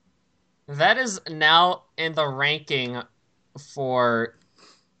that is now in the ranking for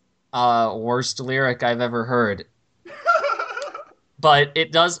worst lyric I've ever heard. But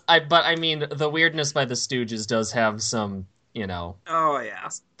it does, I mean, the Weirdness by the Stooges does have some, oh yeah,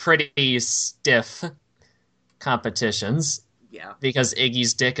 pretty stiff competitions. Yeah. Because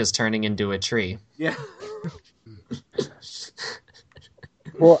Iggy's dick is turning into a tree. Yeah.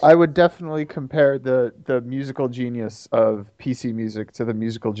 Well, I would definitely compare the musical genius of PC Music to the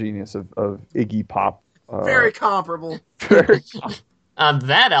musical genius of Iggy Pop. Very comparable. On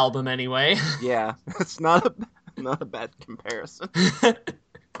that album, anyway. Yeah, it's not a bad comparison.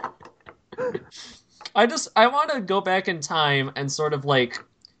 I want to go back in time and sort of like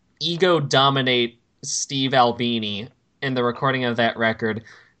ego dominate Steve Albini in the recording of that record,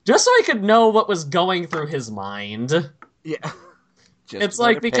 just so I could know what was going through his mind. Yeah. It's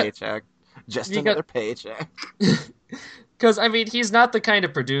like paycheck. Another paycheck. Because, I mean, he's not the kind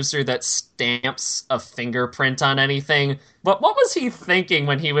of producer that stamps a fingerprint on anything. But what was he thinking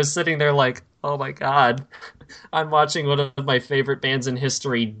when he was sitting there like, oh my god, I'm watching one of my favorite bands in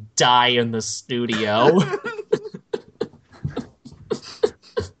history die in the studio?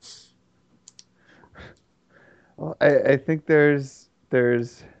 Well, I think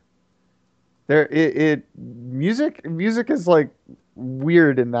music is like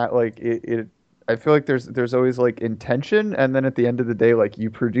weird in that like it I feel like there's always like intention, and then at the end of the day, like, you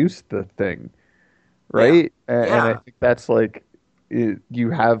produce the thing, right? And I think that's like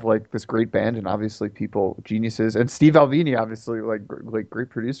you have like this great band and obviously people, geniuses, and Steve Albini obviously like great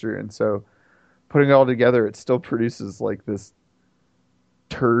producer, and so putting it all together, it still produces like this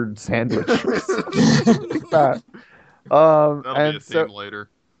turd sandwich. Like that. That'll be And a so theme later.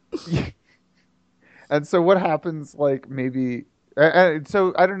 and so what happens? Like maybe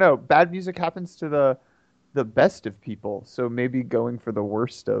so I don't know. Bad music happens to the best of people. So maybe going for the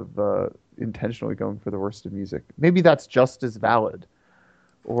worst of intentionally going for the worst of music. Maybe that's just as valid,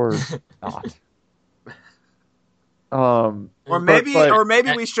 or not. Or but, maybe, like, or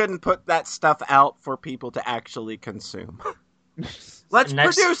maybe we shouldn't put that stuff out for people to actually consume. Let's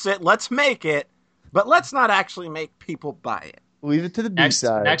produce it, let's make it, but let's not actually make people buy it. leave it to the B next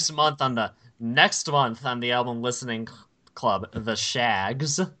side. month on the album listening club, The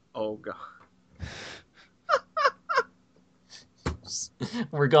Shags. Oh god.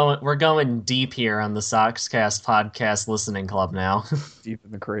 We're going deep here on the Soxcast podcast listening club now. Deep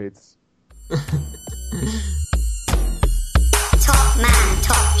in the crates. Top man,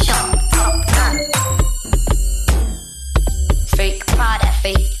 top shop, top gun. Freak Prada,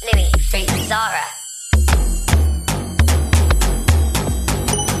 freak Louis, freak Zara.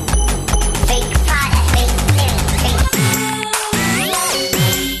 Freak Prada, freak Louis, freak.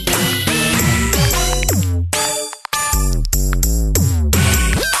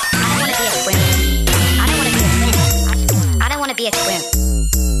 I don't wanna be a twin.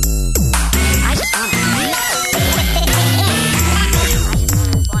 I just wanna.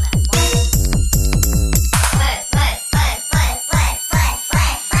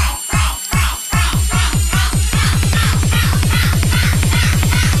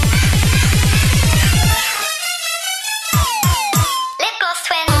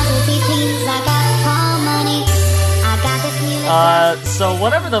 So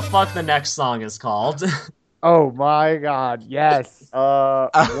whatever the fuck the next song is called. Oh my god, yes.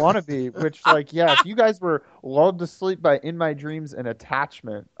 Wannabe, which like yeah, if you guys were lulled to sleep by In My Dreams and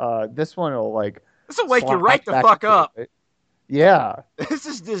Attachment, this one will like This will wake you slap right the back fuck into up. it. Yeah. This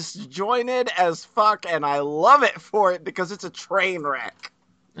is disjointed as fuck, and I love it for it because it's a train wreck.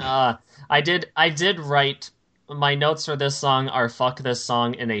 I did write my notes for this song are fuck this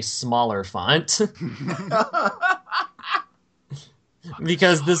song in a smaller font.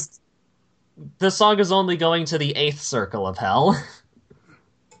 Because this song is only going to the 8th circle of hell.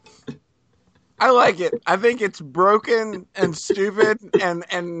 I like it. I think it's broken and stupid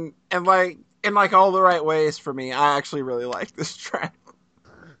and like in like all the right ways for me. I actually really like this track.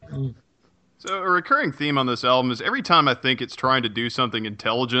 So a recurring theme on this album is every time I think it's trying to do something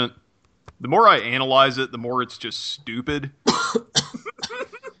intelligent, the more I analyze it, the more it's just stupid.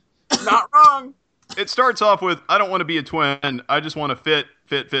 Not wrong. It starts off with, I don't want to be a twin, I just want to fit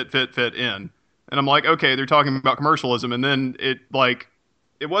in. And I'm like, okay, they're talking about commercialism, and then it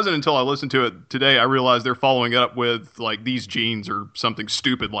wasn't until I listened to it today I realized they're following it up with, like, these jeans or something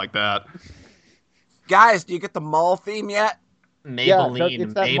stupid like that. Guys, do you get the mall theme yet? Maybelline,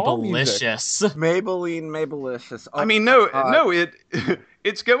 it's that mall music. Maybellicious. Maybelline. Oh, I mean, no,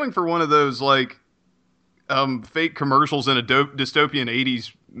 it's going for one of those, like, fake commercials in a dystopian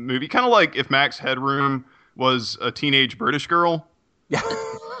 80s movie. Kind of like if Max Headroom was a teenage British girl. Yeah.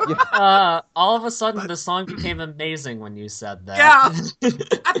 All of a sudden, the song became amazing when you said that. Yeah.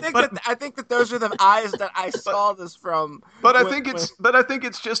 I think that those are the eyes that I saw this from. But I think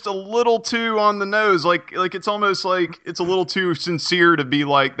it's just a little too on the nose. Like it's almost like it's a little too sincere to be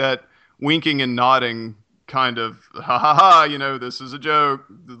like that winking and nodding kind of ha ha ha, this is a joke.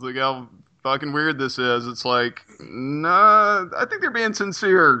 Look how fucking weird this is. It's like, nah, I think they're being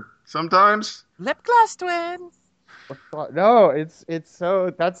sincere sometimes. Lip gloss twins. No, it's so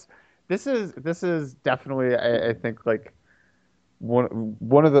this is definitely I think like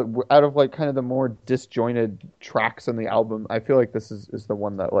one of the out of like kind of the more disjointed tracks on the album. I feel like this is the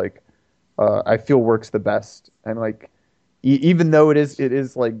one that like I feel works the best, and like even though it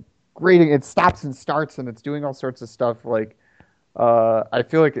is like grading, it stops and starts and it's doing all sorts of stuff like I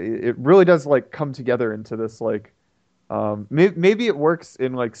feel like it really does like come together into this like maybe it works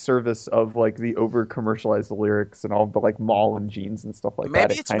in like service of like the over commercialized lyrics and all the like mall and jeans and stuff like that.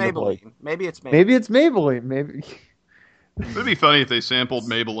 Maybe it's Maybelline. Maybe it's Maybelline. Maybe it would be funny if they sampled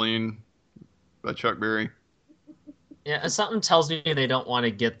Maybelline by Chuck Berry. Yeah, something tells me they don't want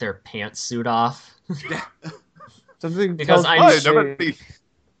to get their pantsuit off. something Because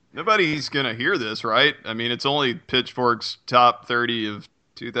nobody's gonna hear this, right? I mean, it's only Pitchfork's top 30 of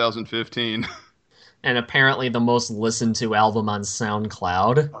 2015. And apparently the most listened to album on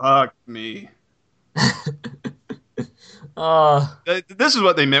SoundCloud. Fuck me. This is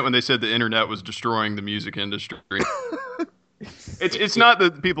what they meant when they said the internet was destroying the music industry. It's not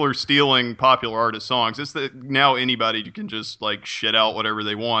that people are stealing popular artist songs. It's that now anybody can just like shit out whatever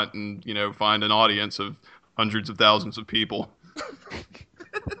they want and find an audience of hundreds of thousands of people.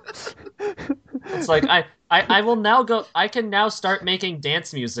 It's like I will now go. I can now start making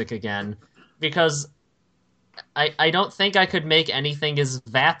dance music again because I don't think I could make anything as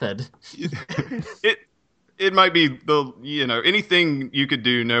vapid. It might be anything you could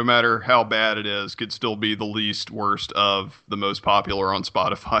do, no matter how bad it is, could still be the least worst of the most popular on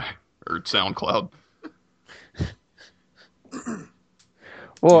Spotify or SoundCloud.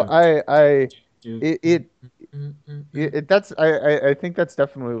 Well, I think that's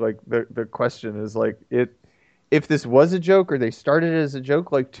definitely like the question is like if this was a joke or they started it as a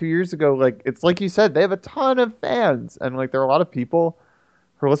joke like 2 years ago, like it's like you said, they have a ton of fans and like there are a lot of people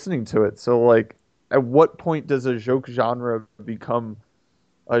who are listening to it. So like, at what point does a joke genre become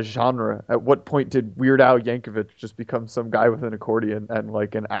a genre? At what point did Weird Al Yankovic just become some guy with an accordion and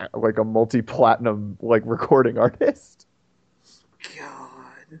like a multi-platinum like recording artist?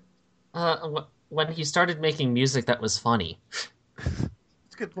 God. When he started making music that was funny. That's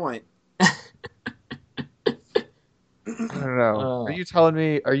a good point. I don't know. Are you telling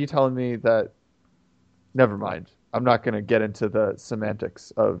me that? Never mind. I'm not going to get into the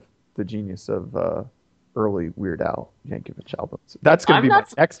semantics of the genius of early Weird Al Yankovic albums. That's going to be my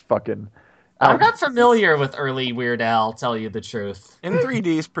next fucking I'm album. not familiar with early Weird Al, tell you the truth. In 3D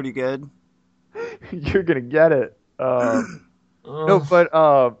is pretty good. You're going to get it. No, but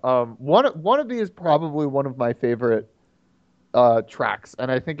Wannabe is probably one of my favorite tracks, and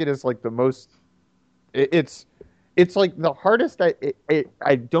I think it is like the most. It's like the hardest.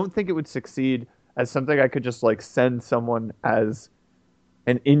 I don't think it would succeed as something I could just like send someone as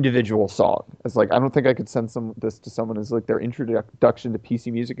an individual song. It's like I don't think I could send this to someone as like their introduction to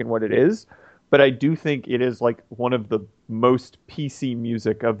PC music and what it is. But I do think it is like one of the most PC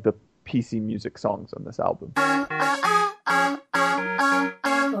music of the PC music songs on this album.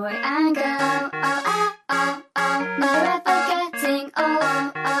 Boy and girl, never forgetting.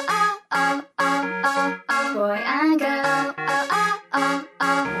 Boy and girl,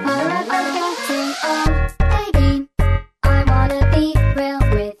 never forgetting. Baby, I wanna be real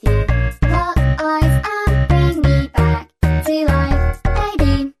with you. Lock eyes and bring me back to life.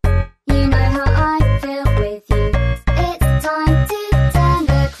 Baby, you know how I feel with you. It's time to turn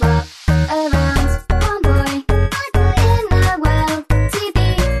the clock around. One boy in the world to be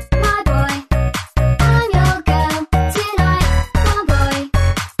my boy. I'm your girl tonight. One boy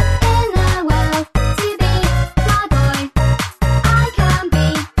in the world to be my boy. I can be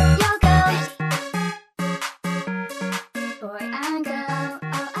your girl. Boy and girl.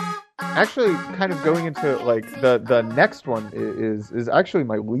 Actually, kind of going into like the next one is actually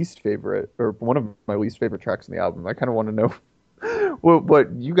my least favorite, or one of my least favorite tracks in the album. I kind of want to know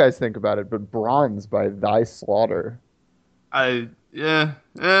what you guys think about it. But Bronze by Thy Slaughter. It I'm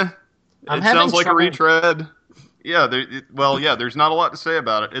having sounds like trouble- a retread. Yeah, there's not a lot to say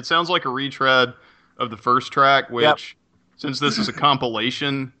about it. It sounds like a retread of the first track, which, since this is a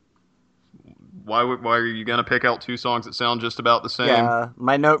compilation, why are you going to pick out two songs that sound just about the same? Yeah,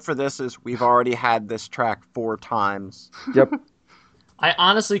 my note for this is we've already had this track 4 times. Yep. I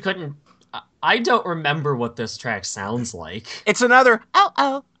honestly couldn't. I don't remember what this track sounds like. It's another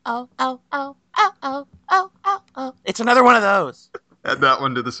oh. It's another one of those. Add that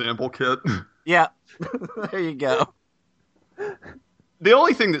one to the sample kit. Yeah. There you go. The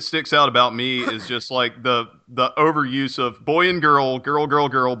only thing that sticks out about me is just like the overuse of boy and girl, girl, girl,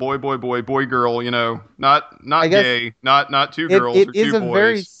 girl, boy, boy, boy, boy, girl. Not I guess gay, not two girls or It two is a boys.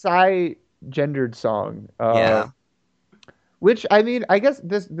 very psi-gendered song. Yeah. Which, I mean, I guess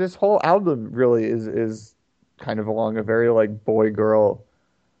this whole album really is kind of along a very like boy-girl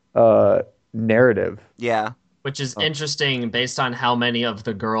narrative. Yeah. Which is interesting based on how many of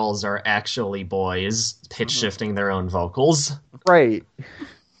the girls are actually boys, pitch shifting their own vocals. Right.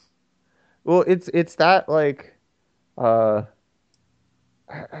 Well, it's that like I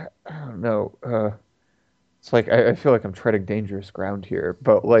don't know. It's like I feel like I'm treading dangerous ground here,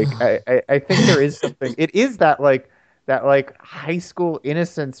 but like I think there is something. It is that high school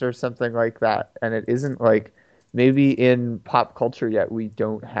innocence or something like that, and it isn't like maybe in pop culture yet we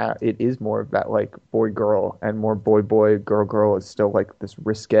don't have. It is more of that like boy girl, and more boy boy girl girl is still like this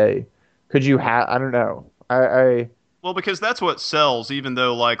risque. Could you have? I don't know. Well, because that's what sells, even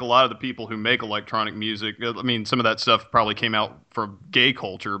though, like, a lot of the people who make electronic music, I mean, some of that stuff probably came out from gay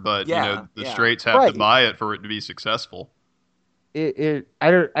culture, but, the straights have to buy it for it to be successful. I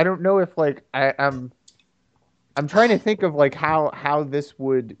don't know if, like, I'm trying to think of, like, how this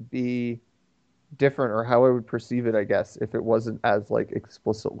would be different or how I would perceive it, I guess, if it wasn't as, like,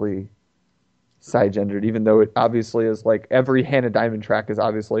 explicitly side-gendered, even though it obviously is like every Hannah Diamond track is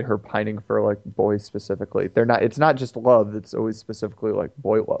obviously her pining for like boys specifically. They're not. It's not just love. It's always specifically like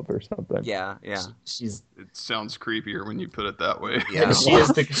boy love or something. Yeah. She's It sounds creepier when you put it that way. Yeah. she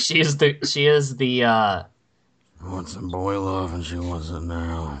is the Wants some boy love and she wants it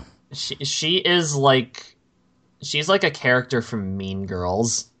now. she is like she's like a character from Mean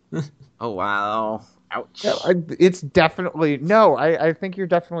Girls. Oh wow. Ouch. Yeah, it's definitely no. I think you're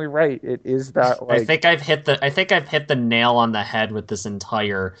definitely right. It is that like I think I've hit the nail on the head with this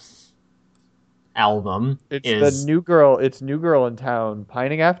entire album. it's is the new girl. It's new girl in town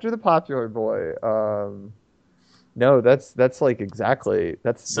pining after the popular boy. No, that's like exactly.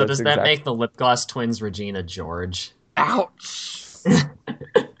 So does that make the Lip Gloss Twins Regina George? Ouch.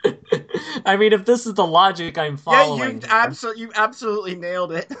 I mean, if this is the logic I'm following, you absolutely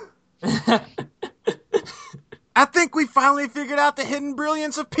nailed it. I think we finally figured out the hidden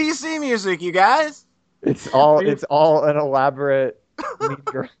brilliance of PC music, you guys. It's all an elaborate. Mean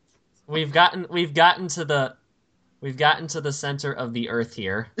Girl. we've gotten to the center of the earth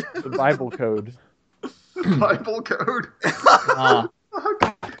here. The Bible code. Bible code.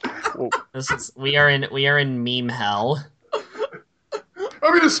 We are in meme hell.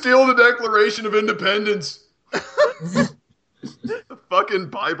 I'm gonna steal the Declaration of Independence. The fucking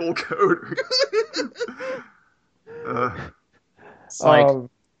Bible code. It's like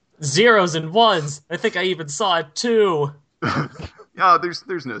zeros and ones. I think I even saw it too. Yeah,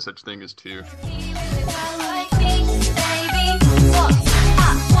 there's no such thing as two.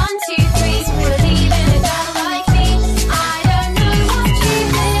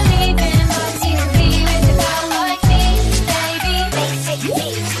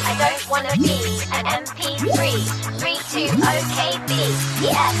 OKB,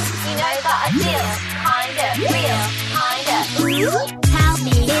 yes, you know that I feel kinda real, kinda. Tell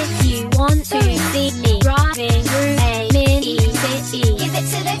me if you want to see me driving through a mini city. Give it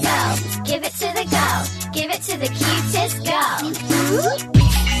to the girl, give it to the girl, give it to the cutest girl.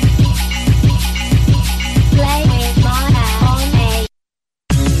 Play with my hair on a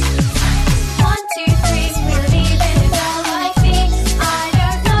 1, 2, 3, believe in a girl like me. I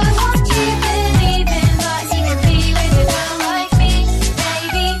don't know what you believe in, but you can be with a girl like me,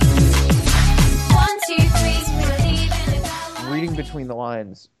 baby. 1, 2, 3, believe in a girl like me. Reading between the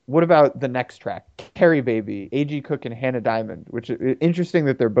lines, what about the next track, Carrie Baby, A.G. Cook and Hannah Diamond, which is interesting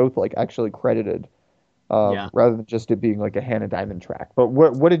that they're both like actually credited, rather than just it being like a Hannah Diamond track. But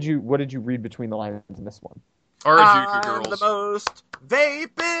what did you read between the lines in this one? Harajuku I'm Girls. the most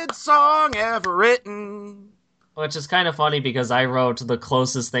vapid song ever written. Which is kind of funny because I wrote the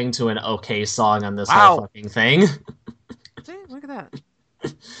closest thing to an okay song on this Wow. whole fucking thing. See, look at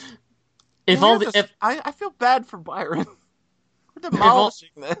that. If We're only just- I feel bad for Byron. We're If demolishing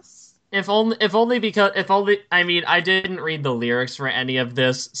this. only because I mean I didn't read the lyrics for any of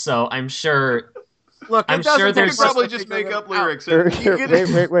this, so I'm sure Look, I'm it doesn't sure take there's us Probably to just figure make them up out. lyrics.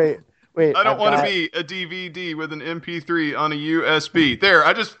 Wait. I don't want to got- be a DVD with an MP3 on a USB. There,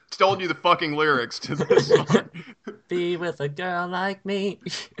 I just told you the fucking lyrics to this song. be with a girl like me.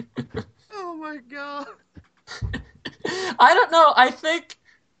 Oh my god. I don't know. I think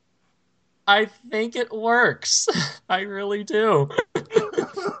it works. I really do.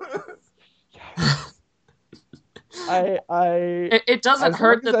 It doesn't As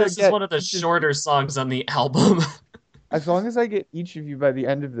hurt long that as I this is get one of the each of- shorter songs on the album. As long as I get each of you by the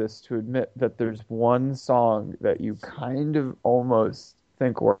end of this to admit that there's one song that you kind of almost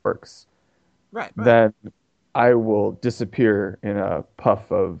think works, Right. then I will disappear in a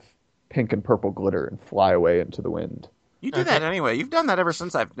puff of pink and purple glitter and fly away into the wind. You do that anyway. You've done that ever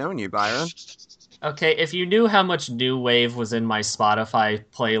since I've known you, Byron. Okay, if you knew how much new wave was in my Spotify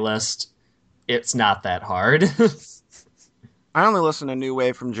playlist, it's not that hard. I only listen to new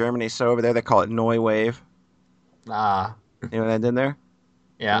wave from Germany, so over there they call it Neu Wave. Ah, You know what I did there?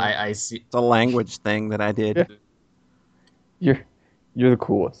 yeah, I see. It's a language thing that I did. Yeah. You're the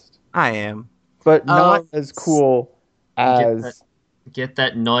coolest, I am. but not Um, as cool as Get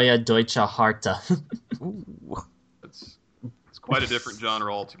that Neue Deutsche Harte. Ooh. It's quite a different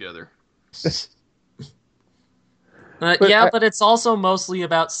genre altogether. But but it's also mostly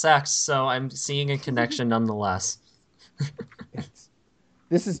about sex, so I'm seeing a connection nonetheless.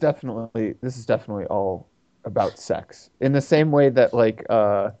 this is definitely all about sex in the same way that like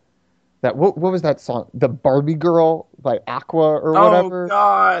that what was that song, the Barbie Girl by Aqua or whatever. Oh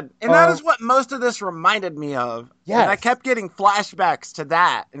god! And that is what most of this reminded me of. Yes. And I kept getting flashbacks to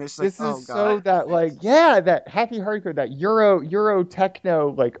that, and it's like, This oh is god. so that like that happy hardcore, that Euro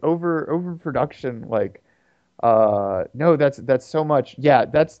techno, like overproduction, like no, that's so much. Yeah,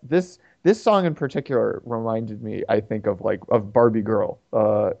 this song in particular reminded me, I think, of Barbie Girl.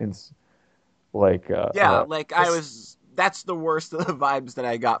 That's the worst of the vibes that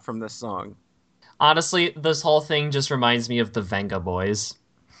I got from this song. Honestly, this whole thing just reminds me of the Venga Boys.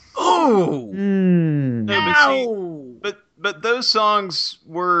 Oh, No, but those songs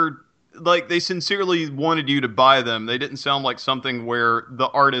were like they sincerely wanted you to buy them. They didn't sound like something where the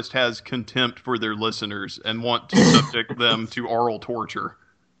artist has contempt for their listeners and want to subject them to oral torture.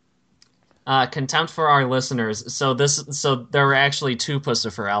 Contempt for our listeners. So there were actually 2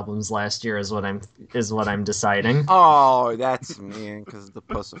 Pussifer albums last year, is what I'm deciding. Oh, that's mean because the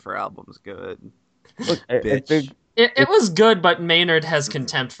Pussifer album's good. Look, I think It was good, but Maynard has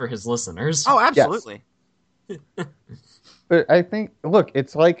contempt for his listeners. Oh, absolutely. But I think, look,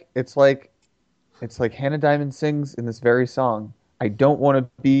 it's like Hannah Diamond sings in this very song. I don't want to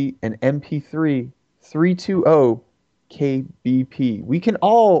be an MP3 320 kbp. We can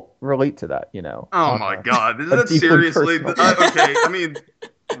all relate to that, you know. Oh my God, is that seriously? Okay, I mean,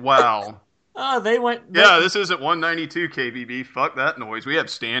 wow. Oh, they went. Yeah, this isn't 192 kbp. Fuck that noise. We have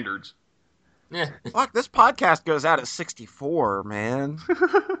standards. Yeah. Fuck, this podcast goes out at 64, man.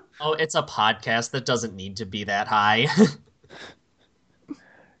 Oh, it's a podcast that doesn't need to be that high.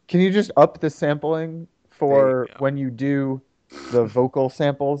 Can you just up the sampling for when you do the vocal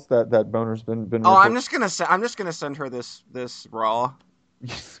samples that Boner's been Oh, I'm just gonna send her this raw.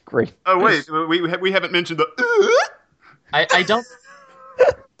 Great. Oh wait, we haven't mentioned the. I don't.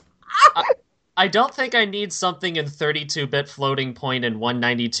 I don't think I need something in 32-bit floating point and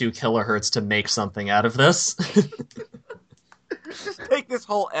 192 kilohertz to make something out of this. Just take this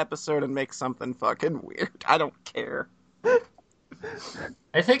whole episode and make something fucking weird. I don't care.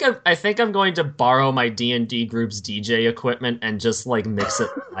 I think I'm going to borrow my D&D group's DJ equipment and just like mix it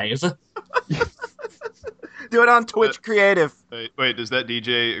live. Do it on Twitch Creative. Wait, does that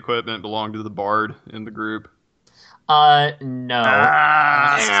DJ equipment belong to the Bard in the group? No.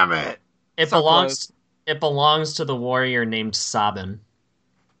 Damn it. It belongs to the warrior named Sabin.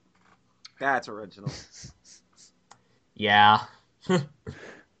 That's original. Yeah.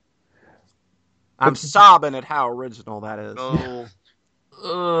 I'm sobbing at how original that is.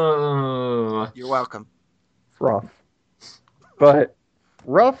 Oh. You're welcome. Rough. But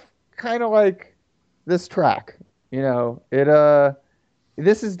rough, kind of like this track. You know,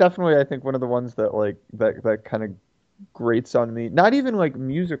 this is definitely, I think, one of the ones that kind of grates on me. Not even like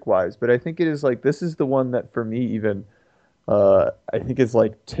music wise, but I think it is like, this is the one that for me even, I think is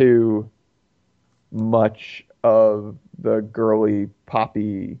like too much of the girly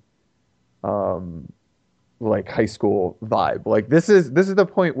poppy, like high school vibe. Like this is the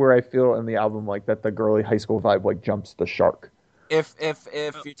point where I feel in the album like that the girly high school vibe like jumps the shark. If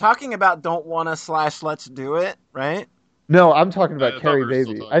you're talking about Don't Wanna / Let's Do It, right? No, I'm talking about I thought Carrie we were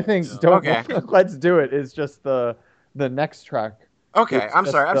still Baby. talking- I think yeah. Don't Okay. Wanna Let's Do It is just the next track. Okay, It's I'm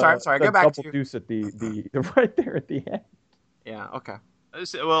just sorry. the Go back double to deuce at the right there at the end. Yeah, okay. I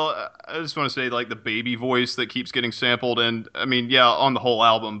just want to say, like, the baby voice that keeps getting sampled, and, I mean, yeah, on the whole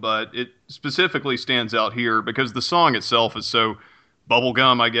album, but it specifically stands out here because the song itself is so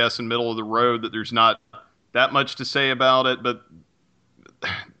bubblegum, I guess, and middle of the road that there's not that much to say about it, but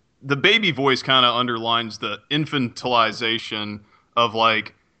the baby voice kind of underlines the infantilization of,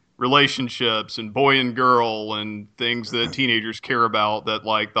 like, relationships and boy and girl and things that teenagers care about, that,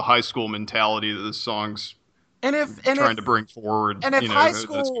 like, the high school mentality that this song's trying to bring forward, and if you know, high that's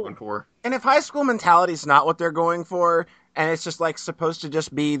school- going for. And if high school mentality is not what they're going for, and it's just like supposed to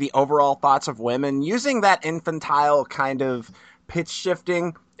just be the overall thoughts of women, using that infantile kind of pitch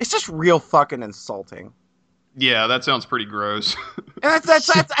shifting, it's just real fucking insulting. Yeah, that sounds pretty gross. And that's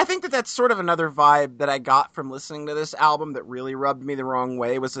I think that's sort of another vibe that I got from listening to this album that really rubbed me the wrong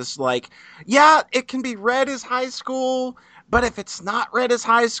way, was this like, yeah, it can be read as high school, but if it's not read as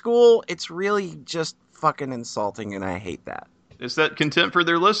high school, it's really just fucking insulting, and I hate that. It's that contempt for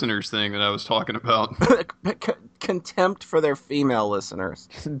their listeners thing that I was talking about. Contempt for their female listeners.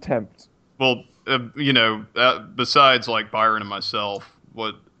 Contempt. Well, you know, besides like Byron and myself,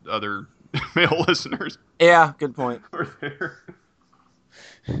 what other male listeners Yeah, good point. are there?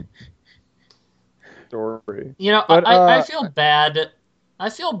 Story. You know, But, I feel bad. I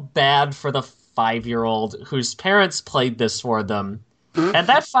feel bad for the 5-year-old whose parents played this for them. And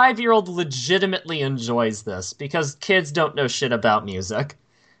that 5-year-old legitimately enjoys this because kids don't know shit about music.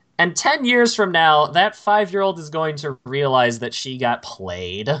 And 10 years from now, that 5-year-old is going to realize that she got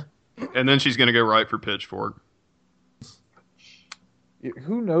played. And then she's going to go right for Pitchfork.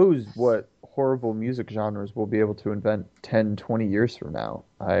 Who knows what horrible music genres we'll be able to invent 10, 20 years from now.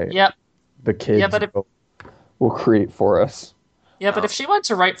 Yep. The kids Yeah, but will create for us. Yeah, but if she went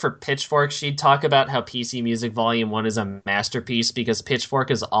to write for Pitchfork, she'd talk about how PC Music Volume 1 is a masterpiece because Pitchfork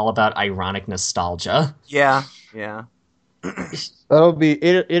is all about ironic nostalgia. Yeah. That'll be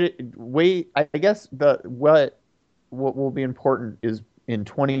it. Wait, I guess what will be important is in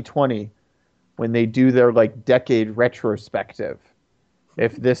 2020 when they do their like decade retrospective.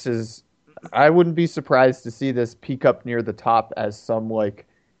 If this is, I wouldn't be surprised to see this peak up near the top as some like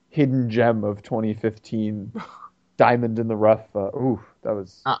hidden gem of 2015, diamond in the rough. That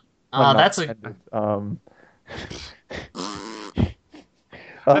was. That's a.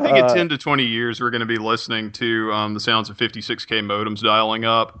 I think in 10 to 20 years, we're going to be listening to the sounds of 56K modems dialing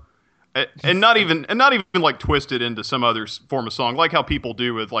up, and not even like twisted into some other form of song, like how people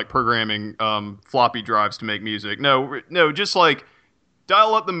do with like programming floppy drives to make music. No, just like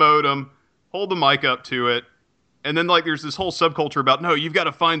dial up the modem, hold the mic up to it, and then like there's this whole subculture about no, you've got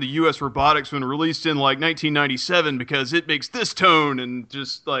to find the U.S. robotics when released in like 1997 because it makes this tone, and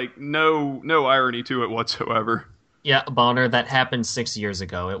just like no irony to it whatsoever. Yeah, Boner, that happened 6 years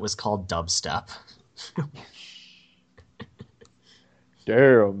ago. It was called dubstep.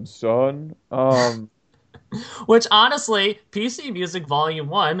 Damn, son. Which, honestly, PC Music Volume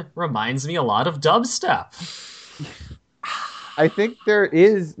 1 reminds me a lot of dubstep. I think there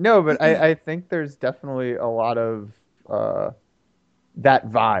is... No, but I think there's definitely a lot of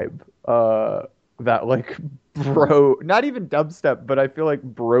that vibe. That, like, bro... Not even dubstep, but I feel like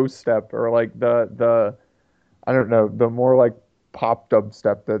bro step, or like the I don't know, the more like pop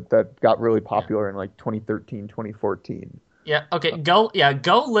dubstep that got really popular in like 2013, 2014. Yeah, okay, go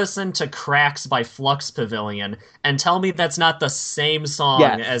listen to Cracks by Flux Pavilion and tell me that's not the same song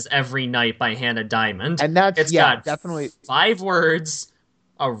as Every Night by Hannah Diamond. And it's got definitely 5 words,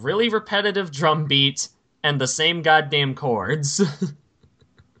 a really repetitive drum beat, and the same goddamn chords.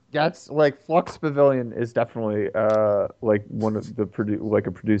 That's like Flux Pavilion is definitely like one of the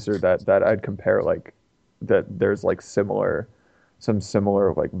a producer that I'd compare like that there's like some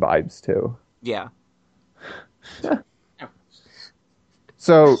similar like vibes to. Yeah.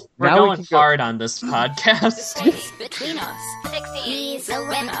 So we're now going we can hard on this podcast. Between us, 16. he's a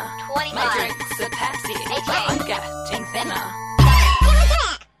winner. 25. My drink's a Pepsi. 18. I'm getting thinner.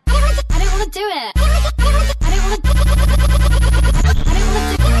 I don't want to do it. I don't want to do it.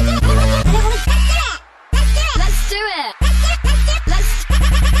 Let's do it.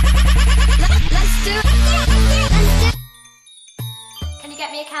 Let's do it. Can you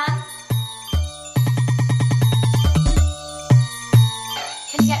get me a can?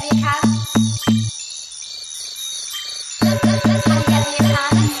 Can you get me a can? Can you get me a can?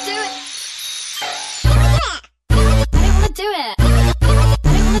 Let's do it. I don't want to do it.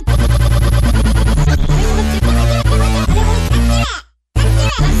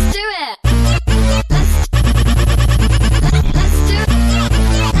 Let's do it. Let's do it.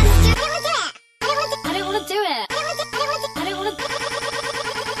 I don't want to do it. I don't want to.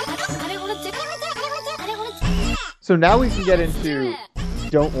 I don't want to do it. I don't want to. So now we can get into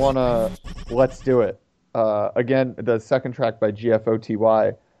Don't Wanna, Let's Do It. Again, the second track by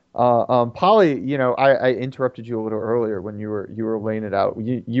GFOTY. Polly, you know, I interrupted you a little earlier when you were laying it out.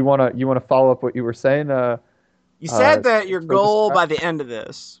 You wanna follow up what you were saying? You said that your goal by the end of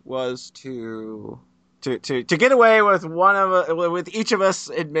this was to get away with with each of us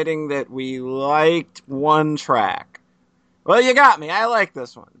admitting that we liked one track. Well, you got me. I like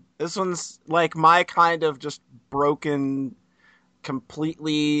this one. This one's like my kind of just broken,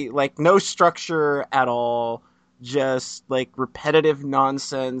 completely like no structure at all, just like repetitive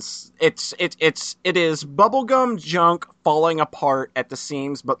nonsense. It is bubblegum junk falling apart at the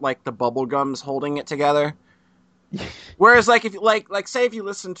seams, but like the bubblegum's holding it together. Whereas, like, if say if you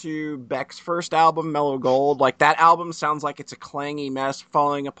listen to Beck's first album, Mellow Gold, like that album sounds like it's a clangy mess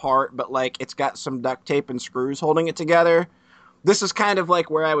falling apart, but like it's got some duct tape and screws holding it together. This is kind of like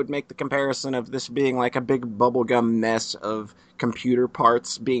where I would make the comparison of this being like a big bubblegum mess of computer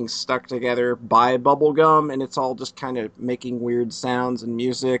parts being stuck together by bubblegum, and it's all just kind of making weird sounds and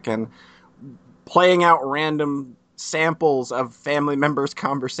music and playing out random samples of family members'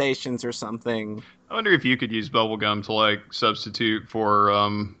 conversations or something. I wonder if you could use bubblegum to like substitute for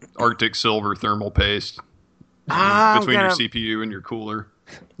Arctic Silver thermal paste between your CPU and your cooler.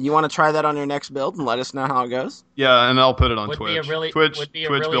 You want to try that on your next build and let us know how it goes? Yeah, and I'll put it on Would Twitch. Would be a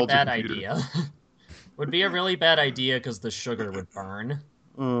Twitch really builds bad a computer. idea. Would be a really bad idea because the sugar would burn.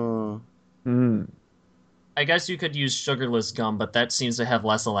 I guess you could use sugarless gum, but that seems to have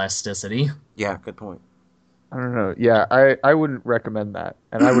less elasticity. Yeah, good point. I don't know. Yeah, I wouldn't recommend that,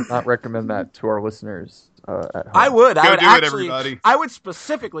 and I would not recommend that to our listeners at home. I would do actually. it, everybody. I would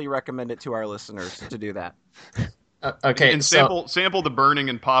specifically recommend it to our listeners to do that. Okay, And sample the burning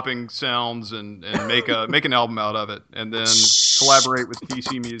and popping sounds and make an album out of it, and then collaborate with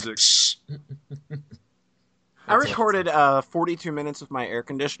PC Music. I recorded 42 minutes with my air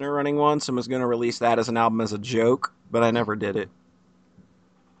conditioner running once and was going to release that as an album as a joke, but I never did it.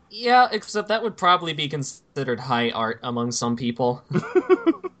 Yeah, except that would probably be considered high art among some people.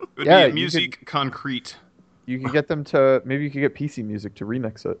 It would Yeah, be musique concrete. You could get them to maybe you could get PC Music to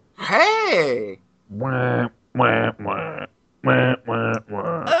remix it. Hey! Wah, wah, wah, wah, wah,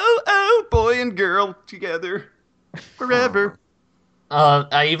 wah. Oh, boy and girl together forever.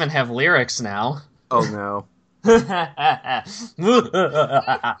 I even have lyrics now. Oh no. Let's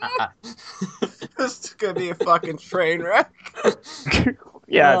This is going to be a fucking train wreck.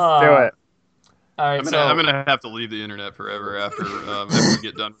 Yes, do it. All right, I'm gonna have to leave the internet forever after we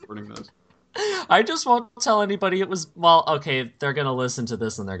get done recording this. I just won't tell anybody it was. Well, okay, they're gonna listen to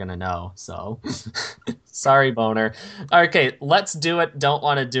this and they're gonna know. So, sorry, boner. Okay, let's do it. Don't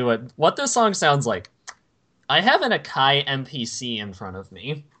want to do it. What this song sounds like? I have an Akai MPC in front of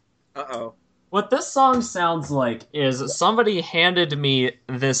me. Uh-oh. What this song sounds like is somebody handed me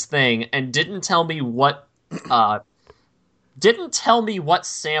this thing and didn't tell me what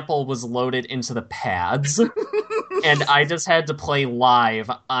sample was loaded into the pads, and I just had to play live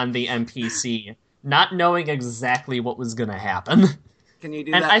on the MPC, not knowing exactly what was going to happen. Can you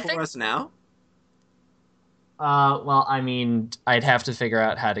do And that I for think- us now? Well, I mean, I'd have to figure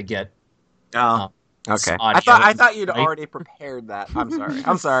out how to get. Oh, okay. audio, I thought you'd right? already prepared that.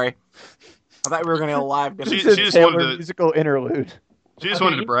 I'm sorry. I thought we were going to live. She It's a just Taylor wanted to- musical interlude. She just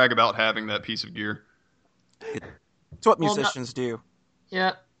wanted to brag about having that piece of gear. It's what Well, musicians do.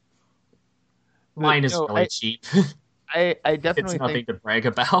 Yeah. Mine is No, really cheap. I It's definitely nothing think to brag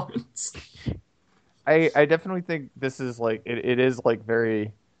about. I definitely think this is like it is like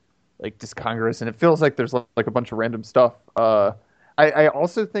very like discongruous, and it feels like there's like a bunch of random stuff. I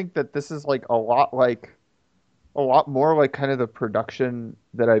also think that this is like a lot more like kind of the production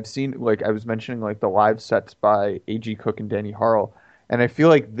that I've seen. Like I was mentioning, like the live sets by A.G. Cook and Danny Harle, and I feel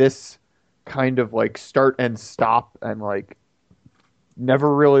like this kind of like start and stop and like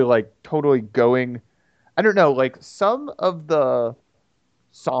never really like totally going. I don't know, like some of the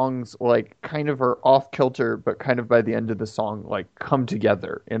songs like kind of are off kilter, but kind of by the end of the song like come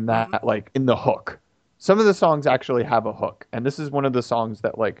together in that like in the hook. Some of the songs actually have a hook, and this is one of the songs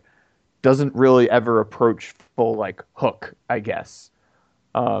that like doesn't really ever approach full like hook, I guess.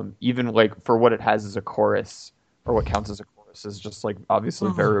 Even like for what it has as a chorus, or what counts as a chorus, is just like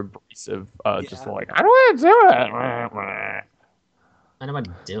obviously very abrasive. Just like I don't want to do it. I don't want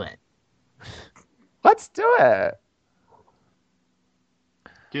to do it. Let's do it.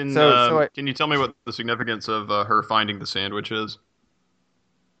 Can So can you tell me what the significance of her finding the sandwich is?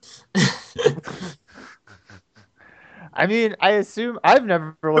 I mean, I assume I've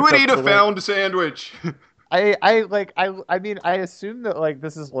never Who looked would up eat the a lyrics. found sandwich? I mean, I assume that like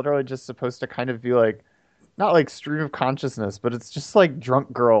this is literally just supposed to kind of be like not like stream of consciousness, but it's just like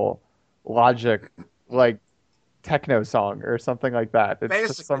drunk girl logic, like techno song or something like that. It's Basically,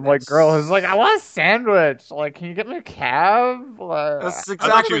 just some like that's- girl who's like, I want a sandwich. Like, can you get me a cab? Like, That's I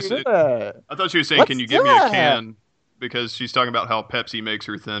thought she exactly was- it. I thought she was saying, Let's "Can you do give me a it. can?" Because she's talking about how Pepsi makes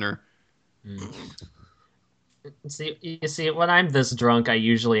her thinner. See, you see, when I'm this drunk, I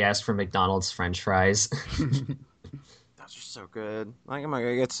usually ask for McDonald's French fries. Those are so good. I'm going to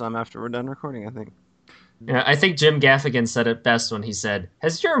go get some after we're done recording, I think. Yeah, I think Jim Gaffigan said it best when he said,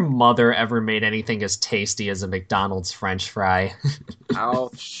 "Has your mother ever made anything as tasty as a McDonald's French fry?"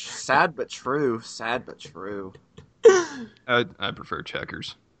 Ouch. Sad but true. Sad but true. I prefer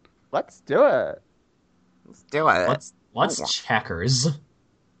Checkers. Let's do it. Let's do it. What's Checkers?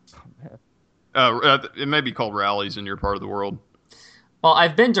 It may be called Rallies in your part of the world. Well,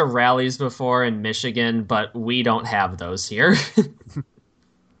 I've been to rallies before in Michigan, but we don't have those here.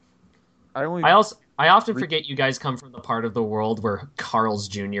 I often forget you guys come from the part of the world where Carl's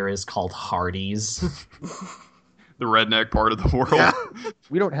Jr. is called Hardee's. The redneck part of the world. Yeah.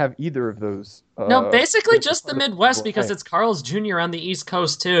 We don't have either of those. No, basically it's just the part of Midwest world. because it's Carl's Jr. on the East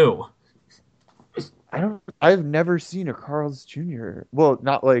Coast too. I've never seen a Carl's Jr. Well,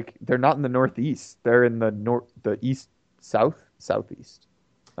 not like they're not in the Northeast. They're in the East, Southeast.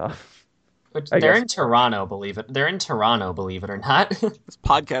 Which I they're guess. in Toronto, believe it. They're in Toronto, believe it or not. This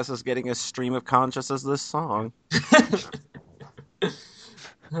podcast is getting as stream of conscious as this song.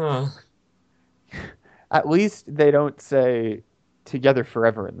 Huh. At least they don't say "together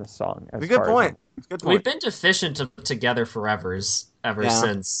forever" in this song. As It's a good far as point. It's a good We've point. been deficient to Together Forevers ever Yeah.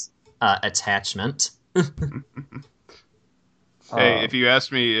 since Attachment. Hey, if you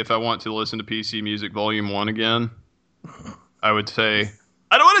ask me if I want to listen to PC Music Volume 1 again, I would say,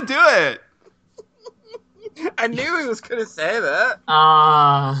 I don't want to do it. I knew he was going to say that.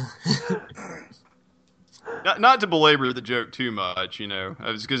 Not to belabor the joke too much,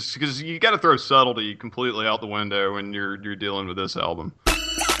 because you got to throw subtlety completely out the window when you're dealing with this album.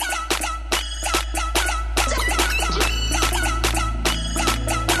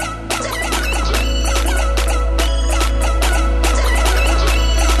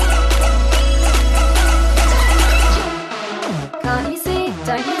 Can't you see?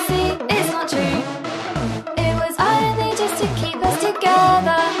 Don't you see? It's not true. It was only just to keep us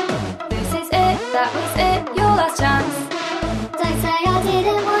together. This is it, that was it, your last chance. Don't say I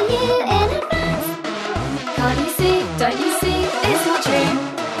didn't want you in advance. Can't you see? Don't you see? It's not true.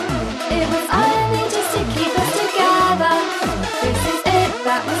 It was only just to keep us together. This is it,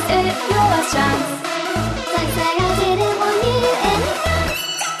 that was it, your last chance. Don't say I didn't want you in advance.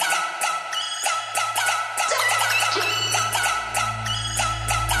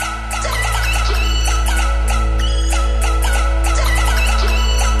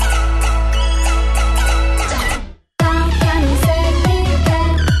 How can you say you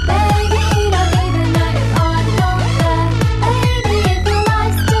care? Baby, you don't even know if I'm not there. Baby, if your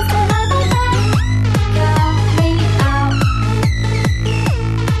life's just another day, count me out.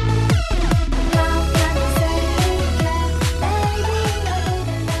 How can you say you care? Baby, you don't even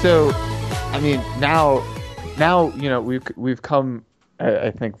know. So, I mean, now, we've come,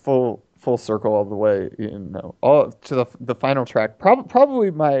 I think, full circle all the way, all to the final track. Probably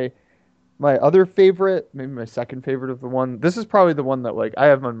my other favorite, maybe my second favorite of the one. This is probably the one that like I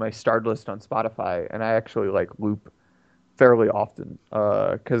have on my starred list on Spotify, and I actually like loop fairly often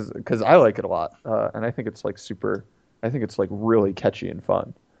because I like it a lot, and I think it's like super. I think it's like really catchy and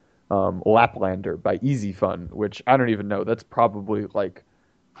fun. Laplander by Easy Fun, which I don't even know. That's probably like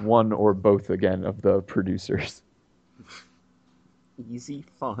one or both again of the producers. Easy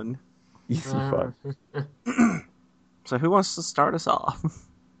fun. Easy Fun. So who wants to start us off?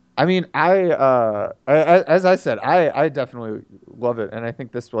 I mean, as I said, I definitely love it, and I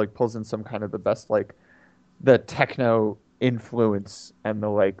think this like pulls in some kind of the best like the techno influence and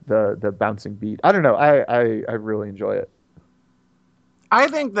the bouncing beat. I don't know. I really enjoy it. I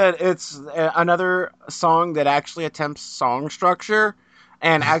think that it's another song that actually attempts song structure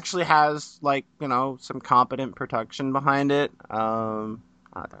and actually has like some competent production behind it. I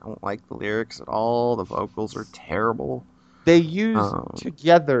don't like the lyrics at all. The vocals are terrible. They use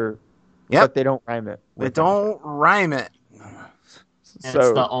together, Yep. but they don't rhyme it. They don't rhyme it. And So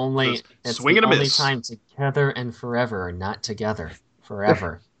it's the only, swing and a miss. time together and forever are not together.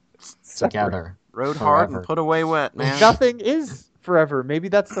 Forever. Together. Rode hard and Forever. put away wet, man. nothing is forever. Maybe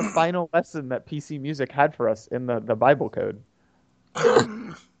that's the final lesson that PC Music had for us in the Bible code.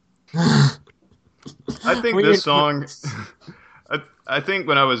 I think We- this song. I think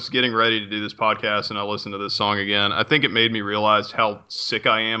when I was getting ready to do this podcast and I listened to this song again, I think it made me realize how sick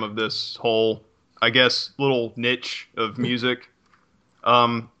I am of this whole, I guess, little niche of music.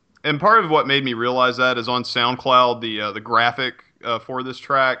 And part of what made me realize that is on SoundCloud, the graphic for this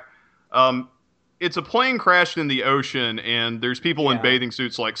track. It's a plane crashed in the ocean, and there's people in bathing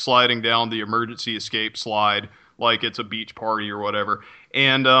suits like sliding down the emergency escape slide like it's a beach party or whatever.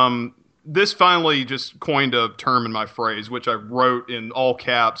 And this finally just coined a term in my phrase, which I wrote in all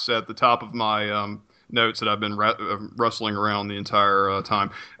caps at the top of my notes that I've been rustling around the entire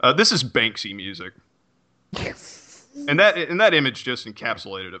time. This is Banksy music. And that image just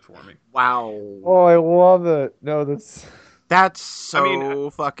encapsulated it for me. Wow. Oh, I love it. No, That's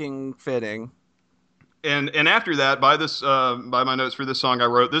so fucking fitting. And after that, by my notes for this song, I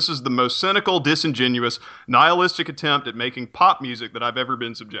wrote, "This is the most cynical, disingenuous, nihilistic attempt at making pop music that I've ever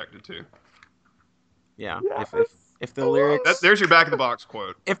been subjected to." Yeah. If the lyrics There's your back of the box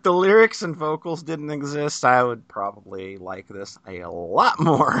quote. if the lyrics and vocals didn't exist, I would probably like this a lot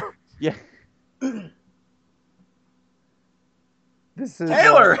more. yeah. This is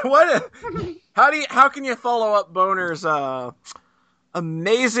Taylor, how can you follow up Boner's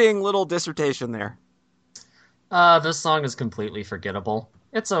amazing little dissertation there? This song is completely forgettable.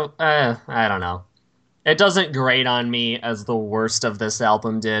 It's I don't know. It doesn't grate on me as the worst of this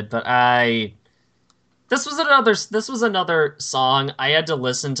album did, but this was another song. I had to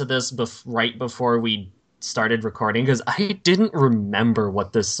listen to this right before we started recording because I didn't remember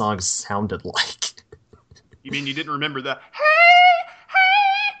what this song sounded like. You mean you didn't remember that?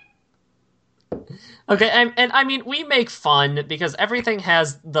 Okay, and I mean, we make fun because everything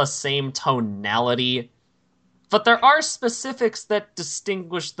has the same tonality, but there are specifics that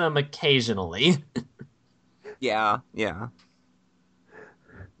distinguish them occasionally. Yeah.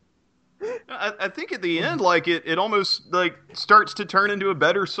 I think at the end, like it almost like starts to turn into a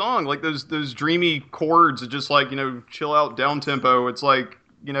better song. Like those dreamy chords, that just like chill out, down tempo. It's like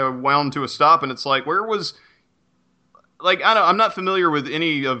wound to a stop, and it's like where was like I'm not familiar with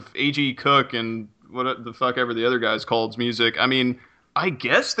any of A.G. Cook and what the fuck ever the other guy's called's music. I mean, I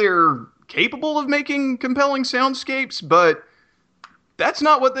guess they're capable of making compelling soundscapes, but that's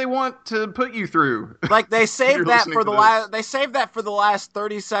not what they want to put you through. Like they saved that for the last. They saved that for the last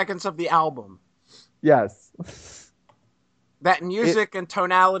 30 seconds of the album. Yes. That music and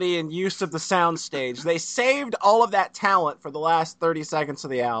tonality and use of the soundstage. They saved all of that talent for the last 30 seconds of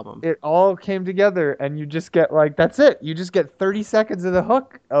the album. It all came together, and you just get like that's it. You just get 30 seconds of the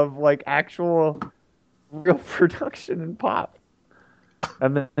hook of like actual real production and pop,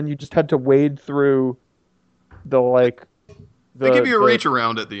 and then you just had to wade through the like. They give you a reach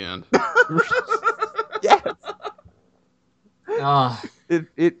around at the end. Yes. Ah, It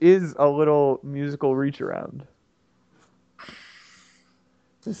is a little musical reach around.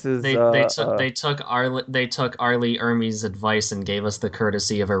 This is they took Arlie Ermey's advice and gave us the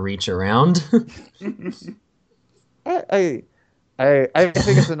courtesy of a reach around. I think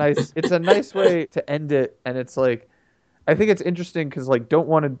it's a nice way to end it, and it's like I think it's interesting because like don't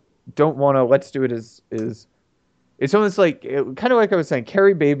want to let's do it is it's almost like kind of like I was saying,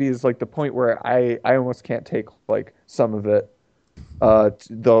 Carrie Baby is like the point where I almost can't take like some of it,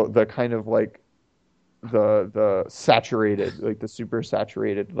 the kind of like the saturated, like the super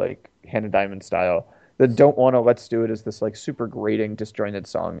saturated, like Hannah Diamond style. The Don't Wanna Let's Do It is this like super grating, disjointed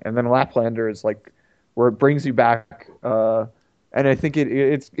song, and then Laplander is like where it brings you back. And I think it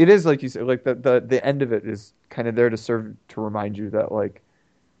is like you said, like the end of it is kind of there to serve to remind you that like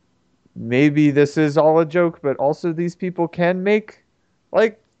maybe this is all a joke, but also these people can make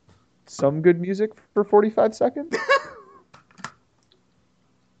like some good music for 45 seconds.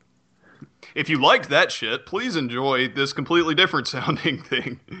 If you liked that shit, please enjoy this completely different sounding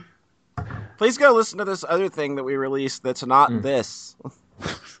thing. Please go listen to this other thing that we released that's not this.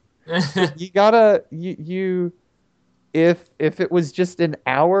 You gotta you if it was just an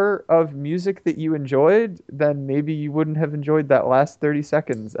hour of music that you enjoyed, then maybe you wouldn't have enjoyed that last 30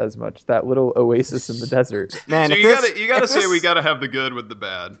 seconds as much. That little oasis in the desert. Man, So if you gotta say this- we gotta have the good with the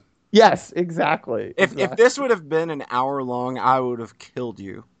bad. Yes, exactly. If this would have been an hour long, I would have killed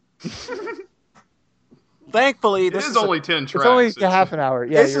you. Thankfully, It this is only 10 tracks. It's only a half an hour.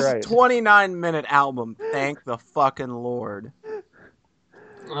 Yeah, this you're is right. a 29-minute album. Thank the fucking Lord.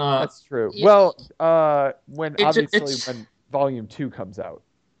 That's true. Yeah. Well, when It's- when Volume 2 comes out,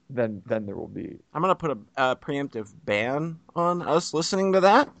 then there will be I'm gonna put a preemptive ban on us listening to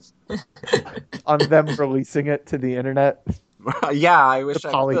that. on them releasing it to the internet. Yeah, I The wish I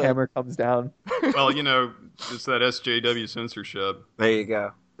could. polyhammer comes down. Well, it's that SJW censorship. There you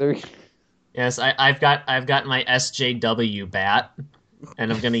go. There, Yes, I've got my SJW bat,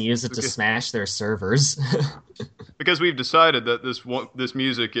 and I'm going to use it to smash their servers. Because we've decided that this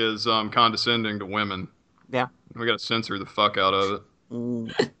music is condescending to women. Yeah. We gotta censor the fuck out of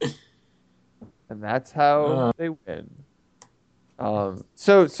it. and that's how they win.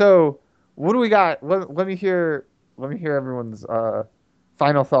 So what do we got? Let me hear everyone's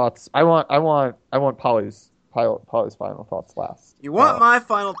final thoughts. I want Polly's final thoughts last. You want my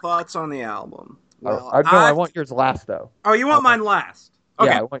final thoughts on the album? Well, I want yours last though. Oh, you want mine last? Okay.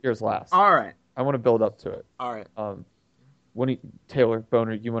 Yeah, I want yours last. All right. I want to build up to it. All right. Taylor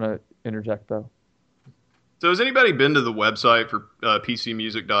Boner, you want to interject though? So has anybody been to the website for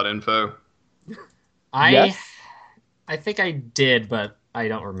pcmusic.info? Yes. I think I did, but I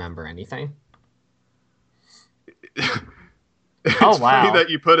don't remember anything. It's Oh, wow. funny that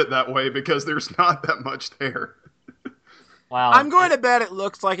you put it that way because there's not that much there. Wow. I'm going to bet it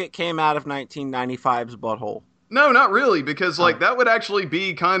looks like it came out of 1995's butthole. No, not really, because that would actually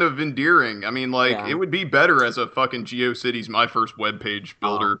be kind of endearing. I mean, Yeah. it would be better as a fucking GeoCities My First Web Page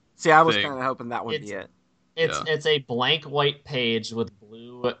Builder. See, I was thing. kind of hoping that would be it. It's a blank white page with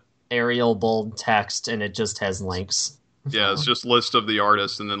blue Arial bold text, and it just has links. Yeah, it's just list of the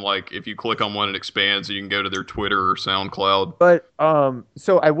artists, and then if you click on one, it expands, and you can go to their Twitter or SoundCloud. But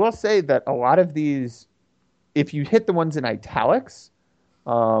so I will say that a lot of these, if you hit the ones in italics,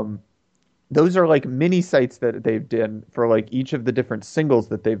 those are like mini sites that they've done for like each of the different singles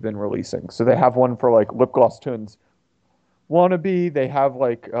that they've been releasing. So they have one for like Lip Gloss Tunes, Wannabe. They have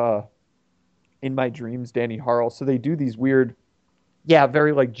like In My Dreams, Danny Harrell. So they do these weird,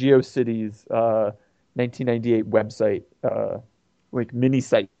 very like GeoCities 1998 website like mini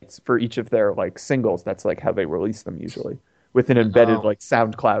sites for each of their like singles. That's like how they release them usually, with an embedded like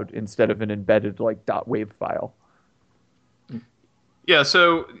SoundCloud instead of an embedded like .wav file. Yeah,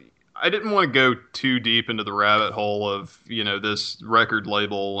 so I didn't want to go too deep into the rabbit hole of this record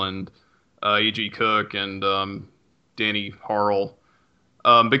label and A.G. Cook and Danny Harrell,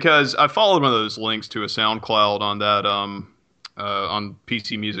 because I followed one of those links to a SoundCloud on that on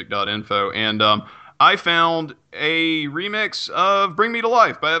PCMusic.info, and I found a remix of "Bring Me to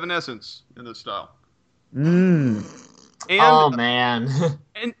Life" by Evanescence in this style. Mm. And, Oh man.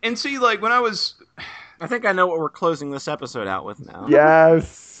 and see, like when I was, I think I know what we're closing this episode out with now.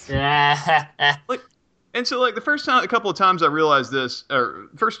 Yes. Yeah. and so like the first couple of times I realized this, or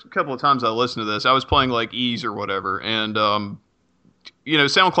first couple of times I listened to this, I was playing like Ease or whatever, and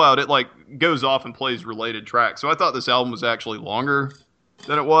SoundCloud, it like goes off and plays related tracks. So I thought this album was actually longer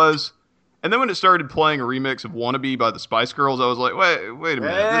than it was. And then when it started playing a remix of "Wannabe" by the Spice Girls, I was like, wait a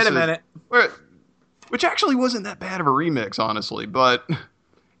minute. Which actually wasn't that bad of a remix, honestly, but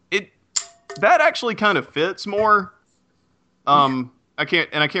that actually kind of fits more. I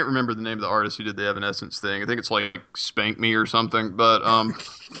can't remember the name of the artist who did the Evanescence thing. I think it's like Spank Me or something, but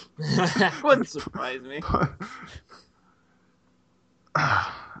Wouldn't surprise me.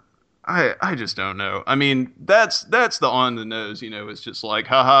 I just don't know. I mean, that's the on the nose, it's just like,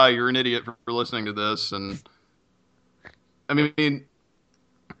 haha, you're an idiot for listening to this. And I mean,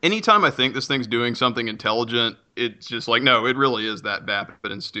 anytime I think this thing's doing something intelligent, it's just like, no, it really is that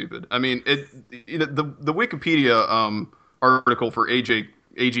vapid and stupid. I mean, the Wikipedia article for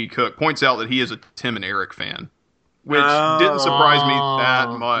A.G. Cook points out that he is a Tim and Eric fan, which didn't surprise me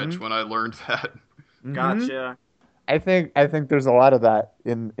that much when I learned that. Gotcha. I think there's a lot of that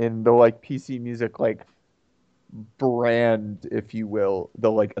in the like PC music like brand, if you will.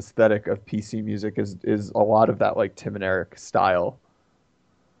 The like aesthetic of PC music is a lot of that like Tim and Eric style.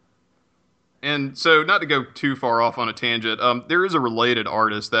 And so, not to go too far off on a tangent, there is a related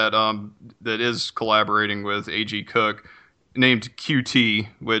artist that is collaborating with A.G. Cook named QT,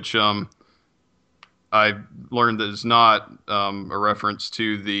 which I learned that is not a reference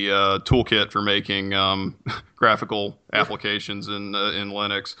to the toolkit for making graphical applications in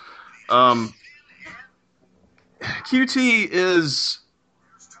Linux. QT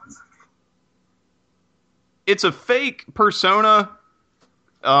it's a fake persona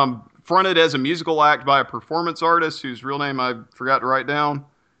fronted as a musical act by a performance artist whose real name I forgot to write down.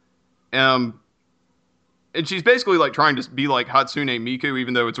 And she's basically like trying to be like Hatsune Miku,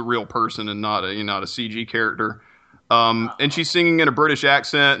 even though it's a real person and not a CG character. And she's singing in a British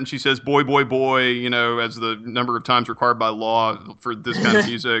accent, and she says "boy, boy, boy," as the number of times required by law for this kind of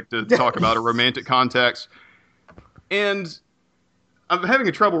music to talk about a romantic context. And I'm having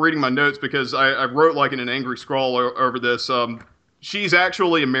trouble reading my notes because I wrote like in an angry scrawl over this. She's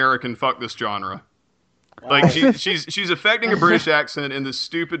actually American. Fuck this genre. Like she's affecting a British accent in this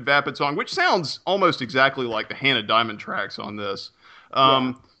stupid vapid song, which sounds almost exactly like the Hannah Diamond tracks on this.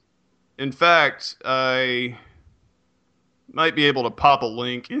 In fact, I might be able to pop a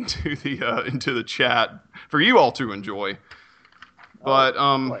link into the chat for you all to enjoy. But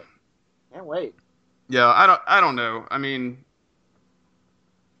can't wait. Yeah, I don't know. I mean,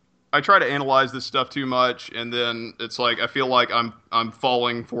 I try to analyze this stuff too much, and then it's like I feel like I'm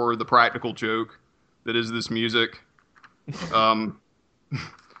falling for the practical joke that is this music. But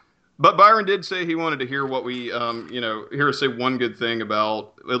Byron did say he wanted to hear what we, hear us say one good thing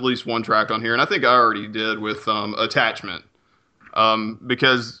about at least one track on here, and I think I already did with Attachment,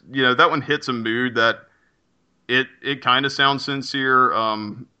 because that one hits a mood that it kind of sounds sincere,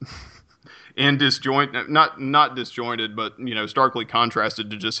 and not disjointed, but starkly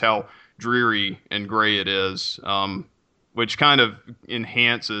contrasted to just how dreary and gray it is, which kind of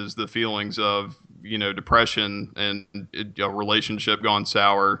enhances the feelings of depression and a relationship gone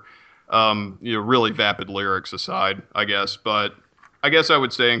sour. Really vapid lyrics aside, I guess. But I guess I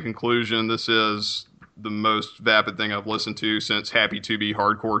would say in conclusion, this is the most vapid thing I've listened to since Happy to Be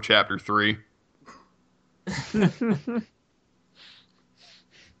Hardcore Chapter 3.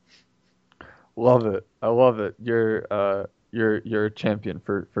 Love it. I love it. You're a champion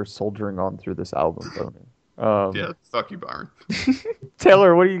for soldiering on through this album, Boney. Yeah, fuck you, Byron.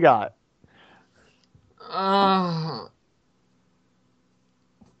 Taylor, what do you got?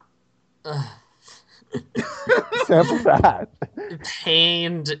 Sample that.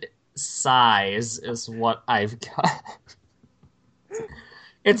 Pained sighs is what I've got.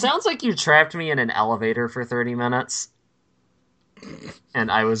 It sounds like you trapped me in an elevator for 30 minutes. And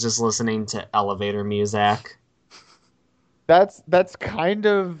I was just listening to elevator music. That's kind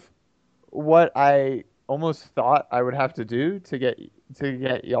of what I almost thought I would have to do to get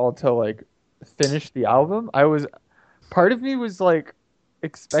y'all to like finish the album. Part of me was like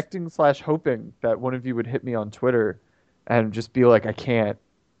expecting / hoping that one of you would hit me on Twitter and just be like, I can't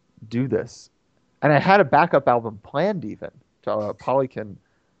do this, and I had a backup album planned even. Polly can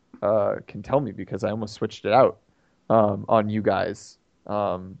tell me because I almost switched it out on you guys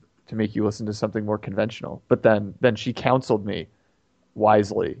to make you listen to something more conventional. But then she counseled me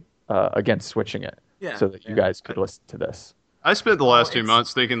wisely against switching it so that you guys could listen to this. I spent the last 2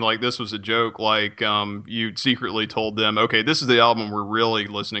 months thinking like this was a joke, like you secretly told them, okay, this is the album we're really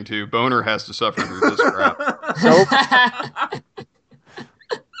listening to. Boner has to suffer through this crap. Nope.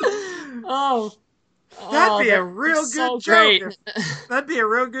 Oh, That'd be a real so good great. joke. That'd be a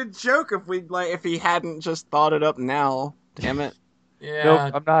real good joke if he hadn't just thought it up now. Damn it. Yeah.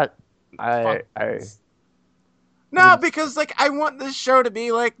 Nope, I'm not. I No, because like I want this show to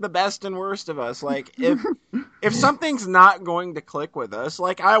be like the best and worst of us. Like if something's not going to click with us,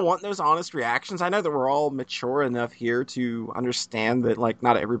 like I want those honest reactions. I know that we're all mature enough here to understand that like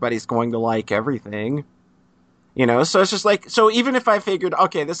not everybody's going to like everything. You know, so it's just like, so even if I figured,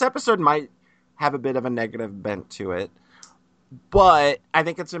 okay, this episode might have a bit of a negative bent to it, but I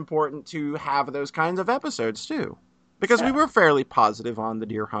think it's important to have those kinds of episodes too. Because we were fairly positive on the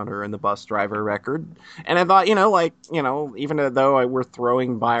Deer Hunter and the Bus Driver record. And I thought, even though we're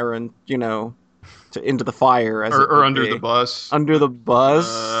throwing Byron, into the fire. Or under the bus. Under the bus.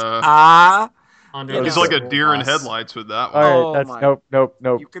 Under He's the like a school deer in bus. headlights with that one. all right. That's nope.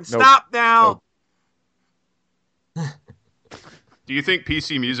 You can nope. stop now. Nope. Do you think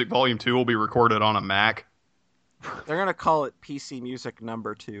PC Music Volume 2 will be recorded on a Mac? They're going to call it PC Music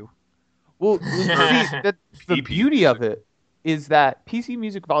number 2. Well, the beauty of it is that PC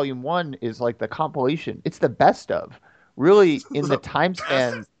Music Volume 1 is like the compilation. It's the best of. Really, in the time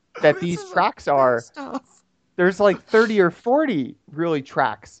span that these tracks are, there's like 30 or 40 really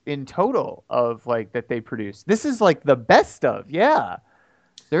tracks in total of like that they produce. This is like the best of. Yeah.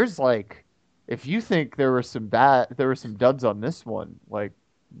 There's like, if you think there were some duds on this one, like,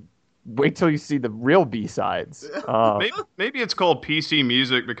 wait till you see the real B-sides. Maybe it's called PC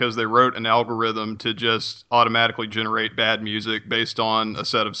Music because they wrote an algorithm to just automatically generate bad music based on a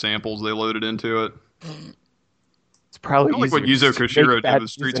set of samples they loaded into it. It's probably Like what Yuzo Koshiro did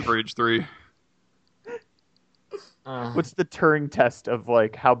with Streets music. of Rage 3. What's the Turing test of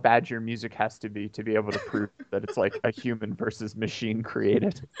like how bad your music has to be able to prove that it's like a human versus machine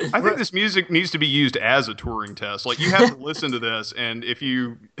created? I think this music needs to be used as a Turing test. Like you have to listen to this, and if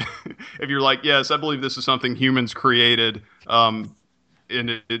you're like, yes, I believe this is something humans created, and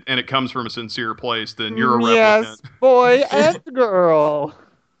it comes from a sincere place, then you're a replicant. Yes, boy and girl.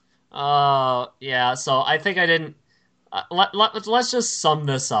 Yeah, so I think I didn't... let's just sum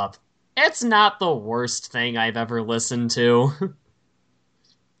this up. It's not the worst thing I've ever listened to.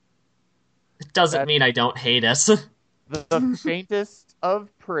 It doesn't mean I don't hate it. The faintest of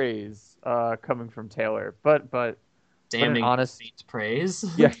praise coming from Taylor, but Damning honest faint praise.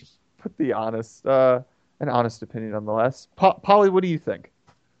 yeah, put the honest an honest opinion nonetheless. Polly, what do you think?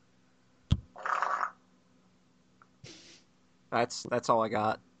 That's all I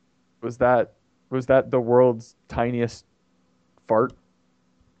got. Was that the world's tiniest fart?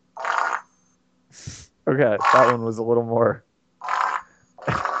 Okay, that one was a little more.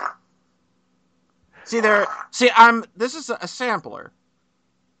 This is a sampler.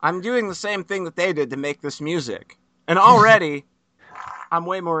 I'm doing the same thing that they did to make this music. And already, I'm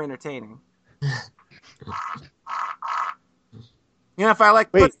way more entertaining. If I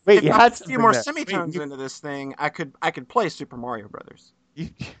put a few more semitones into this thing, I could play Super Mario Brothers. You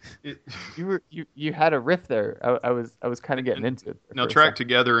had a riff there. I was kind of getting into it. Now track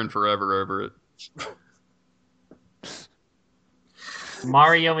Together and Forever over it.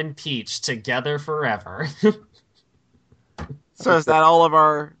 Mario and Peach together forever. So is that all of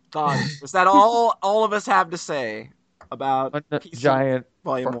our thoughts? Is that all of us have to say about PC Giant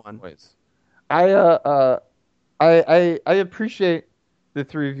Volume 1? Noise. I appreciate the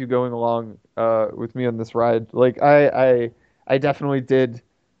three of you going along with me on this ride. Like I definitely did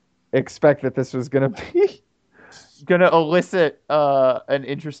expect that this was gonna elicit an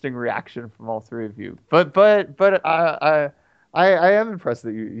interesting reaction from all three of you. But I am impressed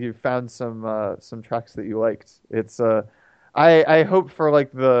that you found some tracks that you liked. It's I hope for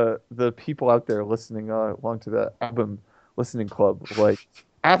like the people out there listening along to the album listening club, like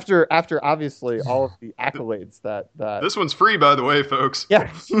after obviously all of the accolades that This one's free, by the way, folks.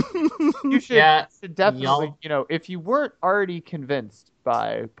 yeah you should definitely y'all. if you weren't already convinced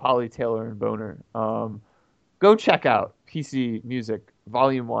by Polly, Taylor, and Boner, go check out PC Music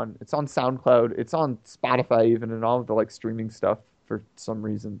Volume 1. It's on SoundCloud. It's on Spotify even, and all of the like streaming stuff for some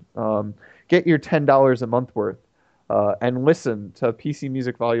reason. Get your $10 a month worth and listen to PC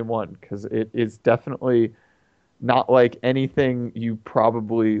Music Volume 1 because it is definitely not like anything you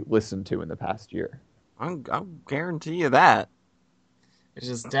probably listened to in the past year. I'll guarantee you that. It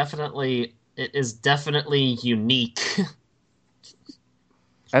is definitely unique.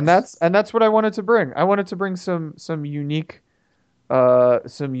 And that's what I wanted to bring. I wanted to bring some unique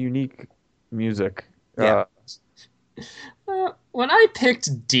music. Yeah. When I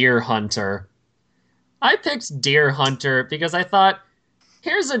picked Deer Hunter because I thought,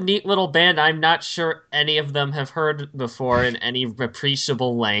 here's a neat little band I'm not sure any of them have heard before in any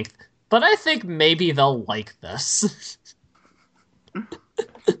appreciable length, but I think maybe they'll like this.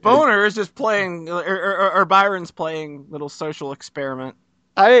 Boner is just playing, or Byron's playing little social experiment.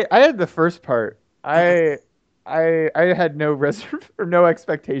 I had the first part. I had no no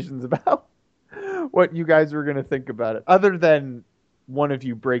expectations about what you guys were going to think about it, other than one of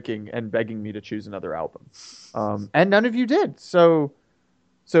you breaking and begging me to choose another album, and none of you did. So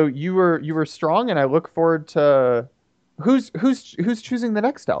you were strong, and I look forward to who's choosing the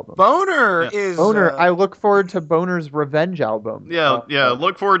next album. Boner is Boner. I look forward to Boner's Revenge album. Yeah.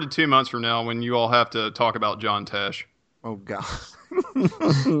 Look forward to 2 months from now when you all have to talk about John Tesh. Oh God.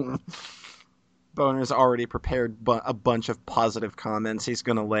 Boner's already prepared a bunch of positive comments he's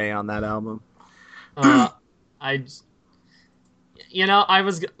going to lay on that album. I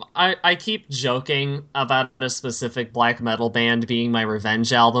keep joking about a specific black metal band being my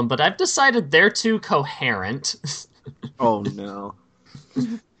revenge album, but I've decided they're too coherent. Oh no.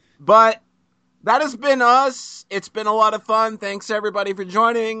 But that has been us. It's been a lot of fun. Thanks everybody for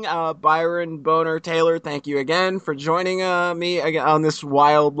joining. Byron, Boner, Taylor, thank you again for joining me again on this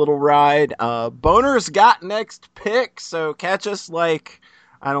wild little ride. Boner's got next pick, so catch us I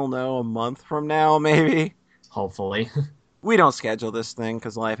don't know, a month from now maybe. Hopefully. We don't schedule this thing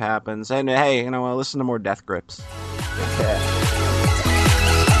because life happens. And hey, listen to more Death Grips. Okay.